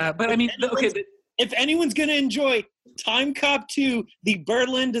 Yeah, but I mean, okay. If anyone's going to enjoy Time Cop 2, The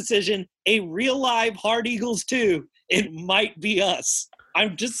Berlin Decision, a real live Hard Eagles 2, it might be us.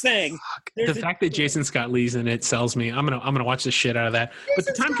 I'm just saying. The fact that Jason Scott Lee's in it sells me. I'm gonna watch the shit out of that. But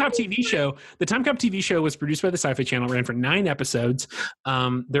the Time Cop TV show was produced by the Sci-Fi Channel, ran for 9 episodes.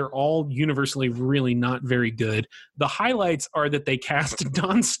 They're all universally really not very good. The highlights are that they cast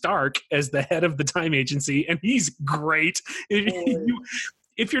Don Stark as the head of the Time Agency, and he's great.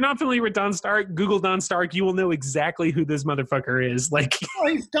 If you're not familiar with Don Stark, Google Don Stark. You will know exactly who this motherfucker is. Like,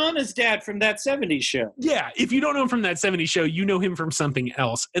 he's Donna's dad from That 70s Show. Yeah, if you don't know him from That 70s Show, you know him from something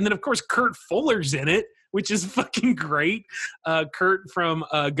else. And then, of course, Kurt Fuller's in it, which is fucking great. Kurt from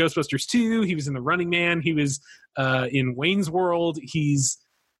Ghostbusters 2. He was in The Running Man. He was in Wayne's World. He's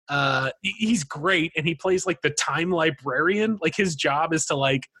great, and he plays like the time librarian. Like, his job is to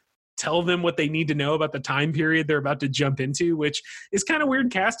like tell them what they need to know about the time period they're about to jump into, which is kind of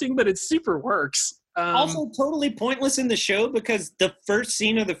weird casting, but it super works. Also totally pointless in the show because the first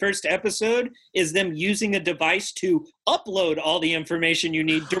scene of the first episode is them using a device to upload all the information you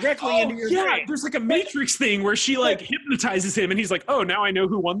need directly into your brain. There's like a Matrix thing where she like hypnotizes him and he's like, oh, now I know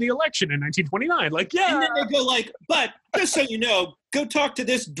who won the election in 1929. Like, yeah. And then they go like, but just so you know, go talk to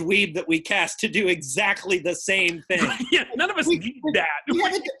this dweeb that we cast to do exactly the same thing. Yeah, none of us need that.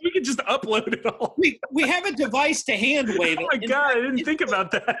 We can just upload it all. We have a device to hand wave it. Oh my God, I didn't think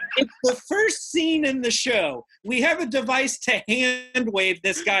about that. It's the first scene in the show. We have a device to hand wave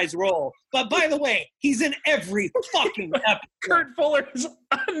this guy's role. But by the way, he's in every fucking episode. Kurt Fuller is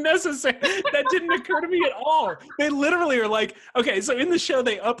unnecessary. That didn't occur to me at all. They literally are like, okay, so in the show,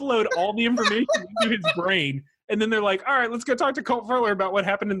 they upload all the information into his brain. And then they're like, all right, let's go talk to Colt Fuller about what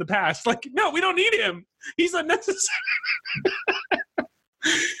happened in the past. Like, no, we don't need him. He's unnecessary.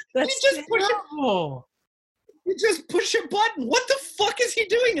 That's terrible. You just push a button. What the fuck is he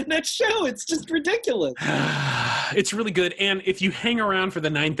doing in that show? It's just ridiculous. It's really good. And if you hang around for the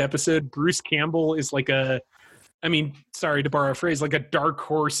 9th episode, Bruce Campbell is like sorry to borrow a phrase, like a dark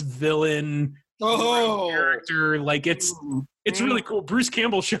horse villain character. Like it's really cool. Bruce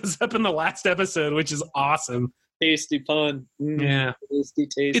Campbell shows up in the last episode, which is awesome. Tasty pun. Yeah. Tasty.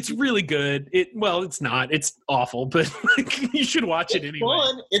 It's really good. It's not. It's awful, but like, you should watch it anyway.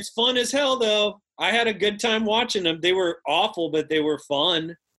 Fun. It's fun as hell, though. I had a good time watching them. They were awful, but they were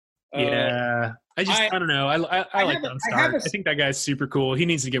fun. Yeah. I don't know. I like Don Stark. I think that guy's super cool. He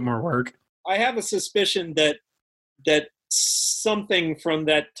needs to get more work. I have a suspicion that something from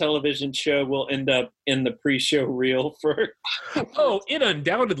that television show will end up in the pre-show reel for it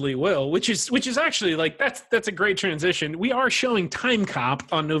undoubtedly will, which is actually like that's a great transition. We are showing Time Cop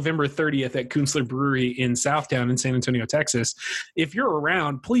on November 30th at Kunstler Brewery in Southtown in San Antonio, Texas. If you're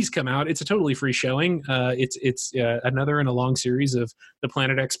around, please come out. It's a totally free showing. It's another in a long series of the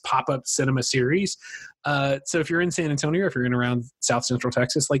Planet X pop-up cinema series. So if you're in San Antonio, or if you're in around South Central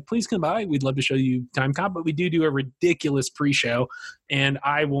Texas, like, please come by. We'd love to show you Time Cop, but we do a ridiculous pre-show, and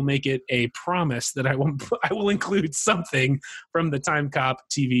I will make it a promise that I will include something from the Time Cop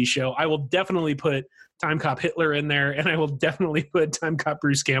TV show. I will definitely put Time Cop Hitler in there, and I will definitely put Time Cop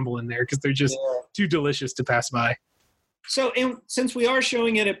Bruce Campbell in there because they're just too delicious to pass by. So, since we are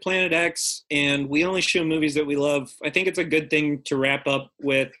showing it at Planet X and we only show movies that we love, I think it's a good thing to wrap up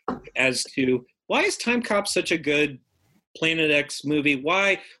with as to why is Time Cop such a good Planet X movie?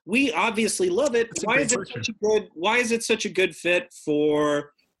 Why we obviously love it. Why is it such a good fit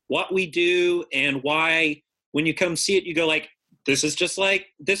for what we do and why when you come see it, you go like, this is just like,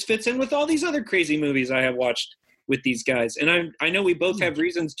 this fits in with all these other crazy movies I have watched with these guys. And I know we both have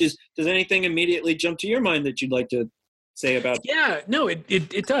reasons. Just does anything immediately jump to your mind that you'd like to say about? Yeah, no,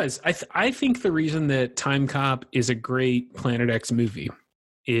 it does. I think the reason that Time Cop is a great Planet X movie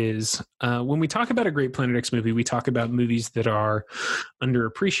is when we talk about a great Planet X movie, we talk about movies that are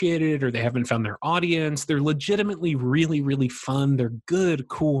underappreciated or they haven't found their audience. They're legitimately really, really fun. They're good,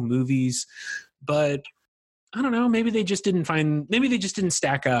 cool movies, but I don't know, maybe they just didn't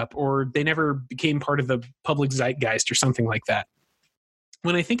stack up, or they never became part of the public zeitgeist or something like that.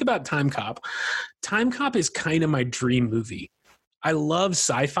 When I think about Time Cop is kind of my dream movie. I love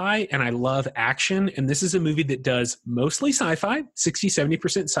sci-fi and I love action. And this is a movie that does mostly sci-fi, 60,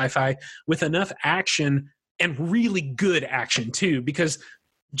 70% sci-fi with enough action and really good action too, because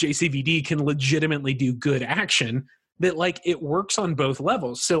JCVD can legitimately do good action that like it works on both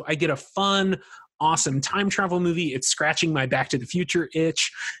levels. So I get a fun, awesome time travel movie. It's scratching my Back to the Future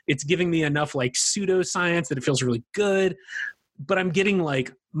itch. It's giving me enough like pseudoscience that it feels really good. But I'm getting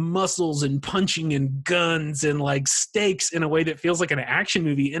like muscles and punching and guns and like stakes in a way that feels like an action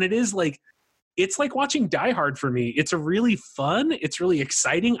movie. And it's like watching Die Hard for me. It's a really fun. It's really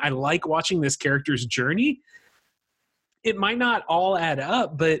exciting. I like watching this character's journey. It might not all add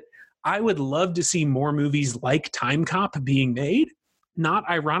up, but I would love to see more movies like Time Cop being made, not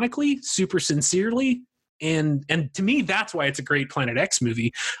ironically, super sincerely. And to me, that's why it's a great Planet X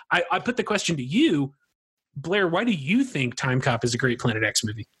movie. I put the question to you, Blair, why do you think Time Cop is a great Planet X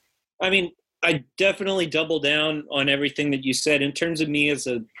movie? I mean, I definitely double down on everything that you said. In terms of me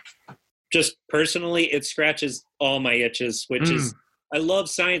just personally, it scratches all my itches, which is, I love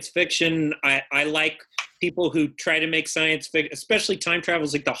science fiction. I like people who try to make science fiction, especially time travel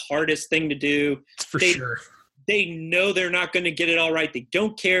is like the hardest thing to do. For sure. They know they're not going to get it all right. They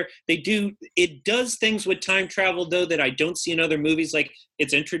don't care. It does things with time travel, though, that I don't see in other movies. Like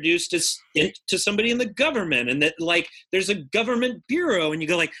it's introduced to somebody in the government, and that like there's a government bureau, and you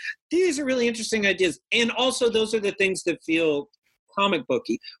go like, these are really interesting ideas. And also those are the things that feel comic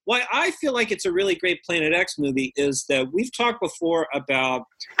booky. Why I feel like it's a really great Planet X movie is that we've talked before about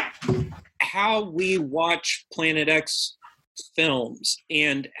how we watch Planet X films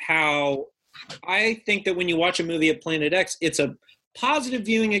and how I think that when you watch a movie at Planet X, it's a positive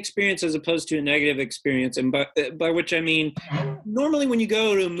viewing experience as opposed to a negative experience. And by which I mean, normally when you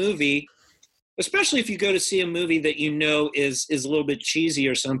go to a movie, especially if you go to see a movie that you know is a little bit cheesy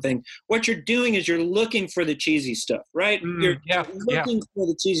or something, what you're doing is you're looking for the cheesy stuff, right? You're looking for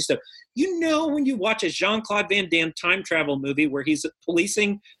the cheesy stuff. You know, when you watch a Jean-Claude Van Damme time travel movie where he's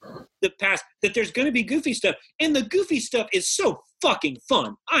policing the past, that there's going to be goofy stuff. And the goofy stuff is so fucking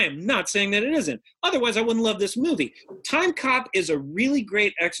fun. I am not saying that it isn't. Otherwise, I wouldn't love this movie. Time Cop is a really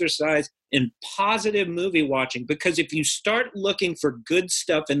great exercise in positive movie watching, because if you start looking for good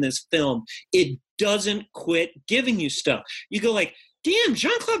stuff in this film, it doesn't quit giving you stuff. You go like, damn,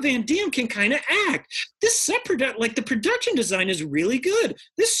 Jean-Claude Van Damme can kind of act. This set the production design is really good.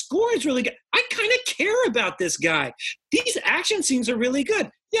 This score is really good. I kind of care about this guy. These action scenes are really good.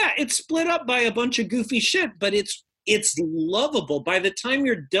 Yeah, it's split up by a bunch of goofy shit, but it's lovable. By the time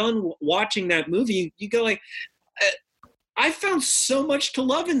you're done watching that movie, you go like, I found so much to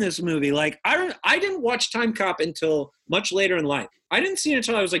love in this movie. Like I didn't watch Time Cop until much later in life. I didn't see it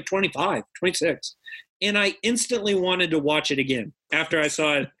until I was like 25, 26. And I instantly wanted to watch it again after I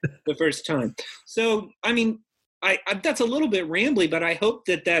saw it the first time. So, I mean, I that's a little bit rambly, but I hope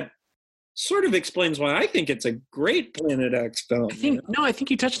that sort of explains why I think it's a great Planet X film. I think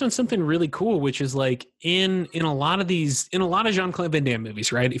you touched on something really cool, which is like in a lot of Jean-Claude Van Damme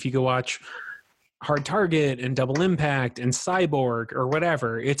movies, right? If you go watch Hard Target and Double Impact and Cyborg or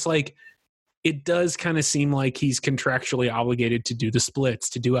whatever, it's like it does kind of seem like he's contractually obligated to do the splits,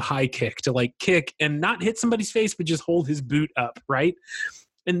 to do a high kick, to like kick and not hit somebody's face, but just hold his boot up, right?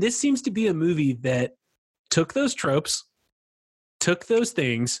 And this seems to be a movie that took those tropes, took those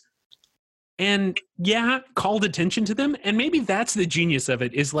things, and called attention to them. And maybe that's the genius of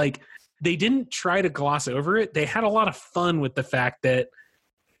it, is like they didn't try to gloss over it. They had a lot of fun with the fact that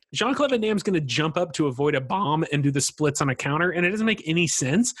Jean-Claude Van Damme's going to jump up to avoid a bomb and do the splits on a counter, and it doesn't make any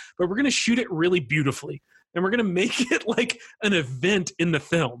sense, but we're going to shoot it really beautifully, and we're going to make it like an event in the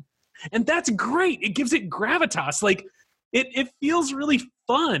film. And that's great. It gives it gravitas. Like it feels really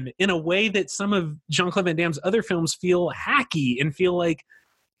fun in a way that some of Jean-Claude Van Damme's other films feel hacky and feel like,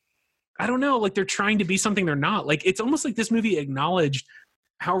 I don't know, like they're trying to be something they're not. Like it's almost like this movie acknowledged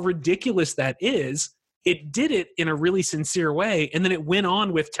how ridiculous that is. It did it in a really sincere way, and then it went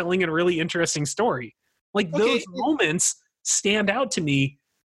on with telling a really interesting story. Like those moments stand out to me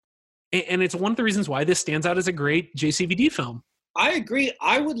And it's one of the reasons why this stands out as a great JCVD film. I agree.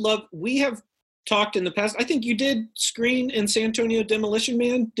 We have talked in the past. I think you did screen in San Antonio Demolition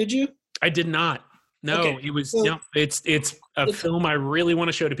Man. Did you? I did not. No, okay. It was, it's a film I really want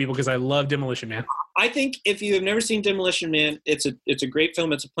to show to people because I love Demolition Man. I think if you have never seen Demolition Man, it's a great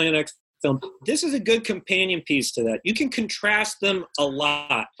film. It's a Planet X film. This is a good companion piece to that. You can contrast them a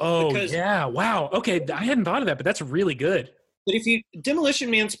lot. Oh, yeah. Wow. Okay. I hadn't thought of that, but that's really good. But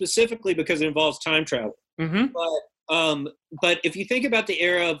Demolition Man specifically because it involves time travel. Mm-hmm. But if you think about the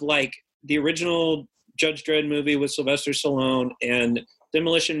era of like the original Judge Dredd movie with Sylvester Stallone and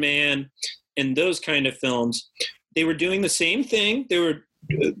Demolition Man and those kind of films, they were doing the same thing. They were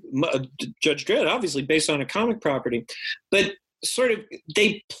Judge Dredd, obviously based on a comic property, but sort of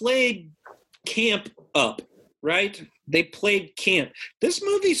they played camp up, right? They played camp. This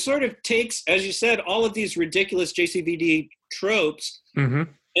movie sort of takes, as you said, all of these ridiculous JCVD tropes mm-hmm.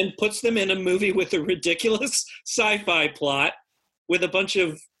 and puts them in a movie with a ridiculous sci-fi plot with a bunch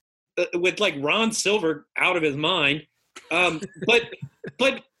of with like Ron Silver out of his mind,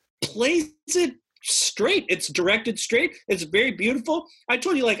 but plays it straight. It's directed straight. It's very beautiful. I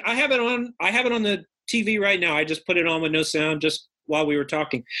told you, like I have it on the TV right now. I just put it on with no sound just while we were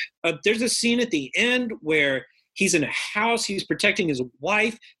talking. There's a scene at the end where he's in a house. He's protecting his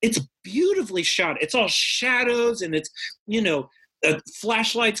wife. It's beautifully shot. It's all shadows and it's,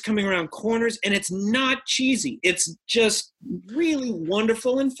 flashlights coming around corners, and it's not cheesy. It's just really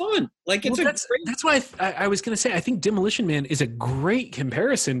wonderful and fun. Like that's why I was going to say I think Demolition Man is a great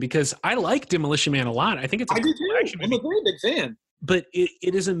comparison because I like Demolition Man a lot. I think it's I do too. I'm a very big fan. But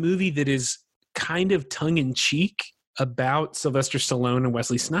it is a movie that is kind of tongue in cheek about Sylvester Stallone and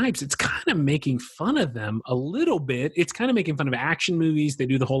Wesley Snipes. It's kind of making fun of them a little bit. It's kind of making fun of action movies. They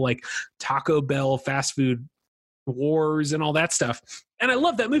do the whole like Taco Bell fast food wars and all that stuff. And I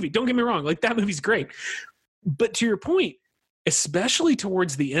love that movie. Don't get me wrong. Like that movie's great. But to your point, especially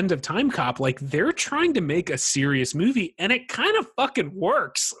towards the end of Time Cop, like they're trying to make a serious movie and it kind of fucking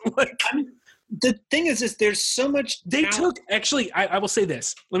works. Like the thing is there's so much I will say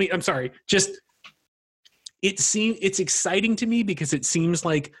this. I'm sorry. It's exciting to me because it seems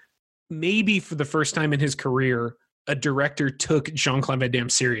like maybe for the first time in his career, a director took Jean-Claude Van Damme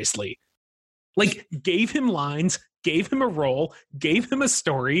seriously. Like gave him lines, gave him a role, gave him a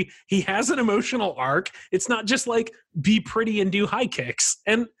story. He has an emotional arc. It's not just like be pretty and do high kicks.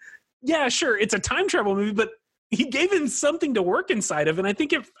 And yeah, sure, it's a time travel movie, but he gave him something to work inside of, and I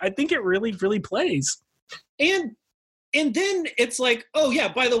think it really, really plays. And then it's like, oh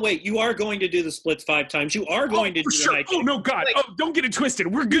yeah, by the way, you are going to do the splits 5 times. You are going to do the high kick. Oh no, God! Like, don't get it twisted.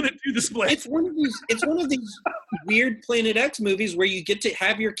 We're gonna do the splits. It's one of these weird Planet X movies where you get to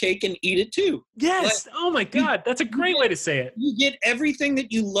have your cake and eat it too. Yes. Like, oh my God, that's a great way to say it. You get everything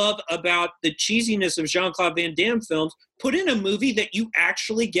that you love about the cheesiness of Jean-Claude Van Damme films put in a movie that you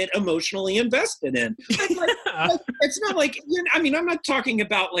actually get emotionally invested in. Like, it's not like I'm not talking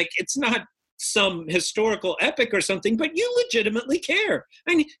about like it's not some historical epic or something, but you legitimately care.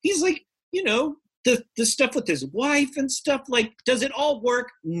 I mean, he's like, the stuff with his wife and stuff, like, does it all work?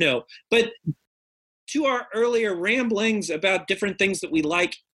 No. But to our earlier ramblings about different things that we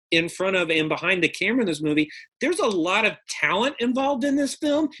like in front of and behind the camera in this movie, there's a lot of talent involved in this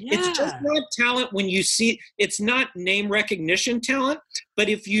film. Yeah. It's just not talent when you see, it's not name recognition talent, but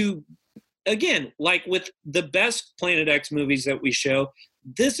if you, again, like with the best Planet X movies that we show,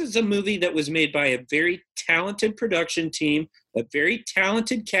 this is a movie that was made by a very talented production team, a very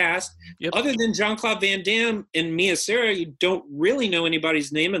talented cast. Yep. Other than Jean-Claude Van Damme and Mia Sara, you don't really know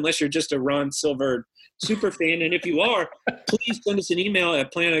anybody's name unless you're just a Ron Silver super fan. And if you are, please send us an email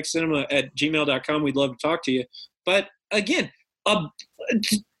at planetxcinema@gmail.com. We'd love to talk to you. But again,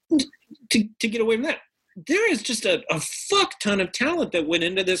 to get away from that, there is just a fuck ton of talent that went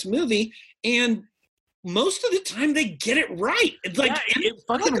into this movie, and most of the time they get it right. It's like it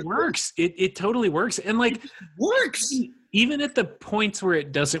fucking works. It totally works. And like it works. Even at the points where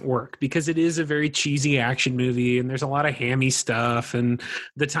it doesn't work, because it is a very cheesy action movie and there's a lot of hammy stuff and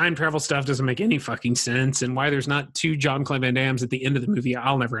the time travel stuff doesn't make any fucking sense, and why there's not 2 Jean-Claude Van Dammes at the end of the movie,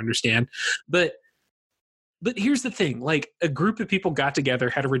 I'll never understand. But here's the thing, like a group of people got together,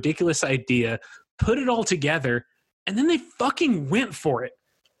 had a ridiculous idea, put it all together, and then they fucking went for it.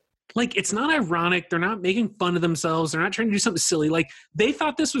 Like, it's not ironic. They're not making fun of themselves. They're not trying to do something silly. Like, they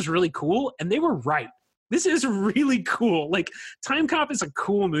thought this was really cool, and they were right. This is really cool. Like, Time Cop is a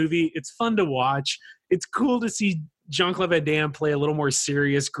cool movie. It's fun to watch. It's cool to see Jean-Claude Van Damme play a little more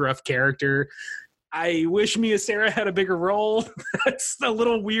serious, gruff character. I wish Mia Sara had a bigger role. That's a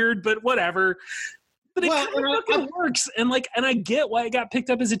little weird, but whatever. But it kind of fucking works. And I get why it got picked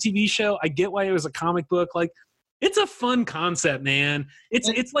up as a TV show. I get why it was a comic book. Like, it's a fun concept, man.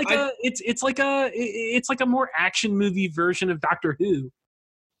 It's like a more action movie version of Doctor Who.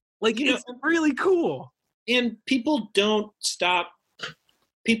 Like, it's really cool. And people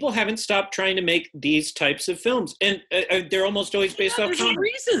haven't stopped trying to make these types of films, and they're almost always based off there's a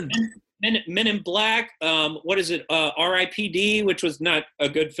reason. Men in Black, what is it? R.I.P.D., which was not a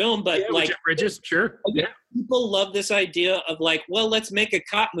good film, but Jeff Bridges, sure. Yeah. People love this idea of like, well, let's make a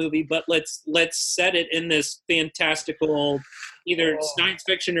cop movie, but let's set it in this fantastical, either science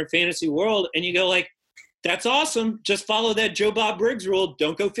fiction or fantasy world, and you go like, that's awesome. Just follow that Joe Bob Briggs rule.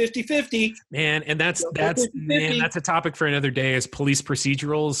 Don't go 50-50. Man, and that's a topic for another day, is police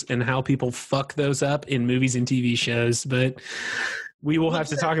procedurals and how people fuck those up in movies and TV shows. But we will have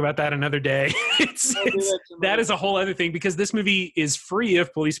to talk about that another day. That is a whole other thing, because this movie is free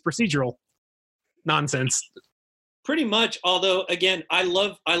of police procedural nonsense. Pretty much. Although, again, I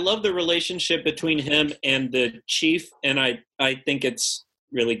love the relationship between him and the chief, and I think it's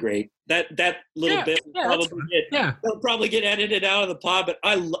really great. That little bit will probably get edited out of the pod, but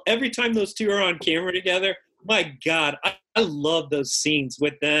every time those two are on camera together, my God, I love those scenes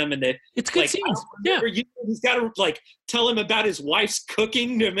with them, and it's good scenes. Yeah, he's got to like tell him about his wife's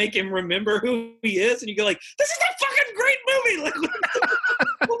cooking to make him remember who he is, and you go like, "This is a fucking great movie!"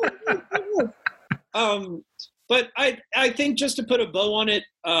 But I think, just to put a bow on it,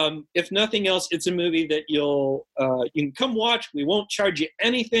 if nothing else, it's a movie that you can come watch. We won't charge you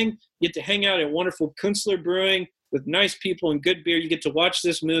anything. You get to hang out at wonderful Kunstler Brewing with nice people and good beer. You get to watch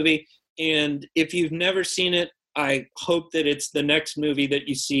this movie. And if you've never seen it, I hope that it's the next movie that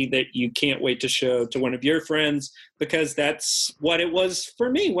you see that you can't wait to show to one of your friends, because that's what it was for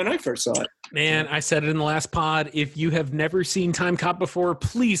me when I first saw it. Man, I said it in the last pod. If you have never seen Time Cop before,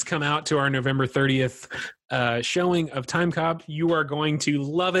 please come out to our November 30th showing of Time Cop. You are going to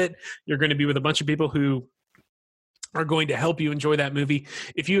love it. You're going to be with a bunch of people who are going to help you enjoy that movie.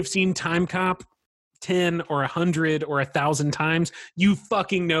 If you have seen Time Cop 10 or 100 or 1,000 times, you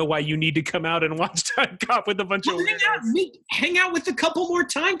fucking know why you need to come out and watch Time Cop with a bunch of hang out with a couple more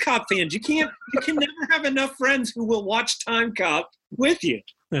Time Cop fans. You can never have enough friends who will watch Time Cop with you.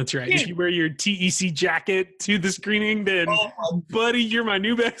 That's right. If you wear your TEC jacket to the screening, then buddy, you're my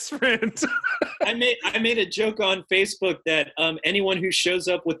new best friend. I made a joke on Facebook that anyone who shows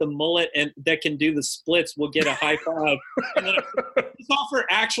up with a mullet and that can do the splits will get a high five. And then this offer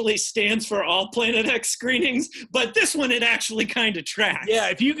actually stands for all Planet X screenings, but this one it actually kind of tracks.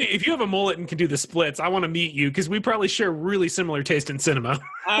 Yeah, if you have a mullet and can do the splits, I want to meet you, because we probably share really similar taste in cinema.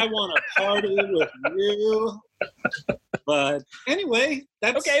 I want to party with you. But anyway,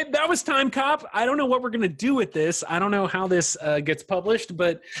 that was Time Cop. I don't know what we're going to do with this. I don't know how this gets published,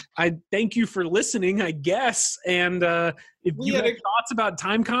 but I thank you for listening, I guess. And if you have thoughts about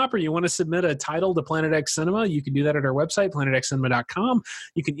Time Cop, or you want to submit a title to Planet X Cinema, you can do that at our website, planetxcinema.com.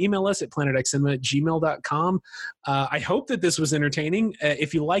 You can email us at planetxcinema@gmail.com. I hope that this was entertaining.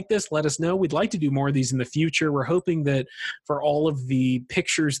 If you like this, let us know. We'd like to do more of these in the future. We're hoping that for all of the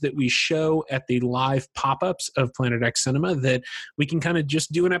pictures that we show at the live pop-ups of Planet X Cinema, that we can kind of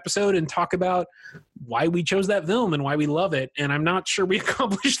just do an episode and talk about why we chose that film and why we love it. And I'm not sure we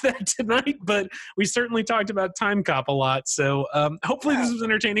accomplished that tonight, but we certainly talked about Time Cop a lot. So hopefully this was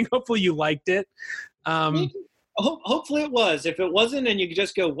entertaining. Hopefully you liked it. Hopefully it was. If it wasn't, and you could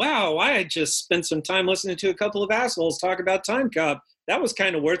just go, wow, I just spent some time listening to a couple of assholes talk about Time Cop, that was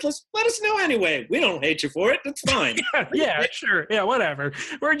kind of worthless. Let us know anyway. We don't hate you for it. That's fine. yeah, sure. Yeah, whatever.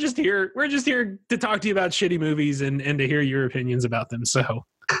 We're just here to talk to you about shitty movies and to hear your opinions about them. So,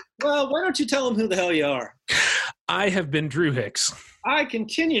 well, why don't you tell them who the hell you are? I have been Drew Hicks. I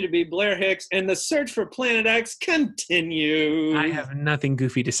continue to be Blair Hicks, and the search for Planet X continues. I have nothing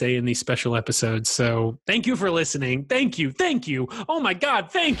goofy to say in these special episodes, so thank you for listening. Thank you. Oh my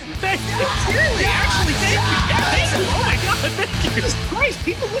God, thank you. Seriously, actually, thank you. Yeah, thank you. Oh my God, thank you. Jesus Christ,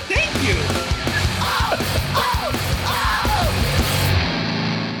 people, thank you.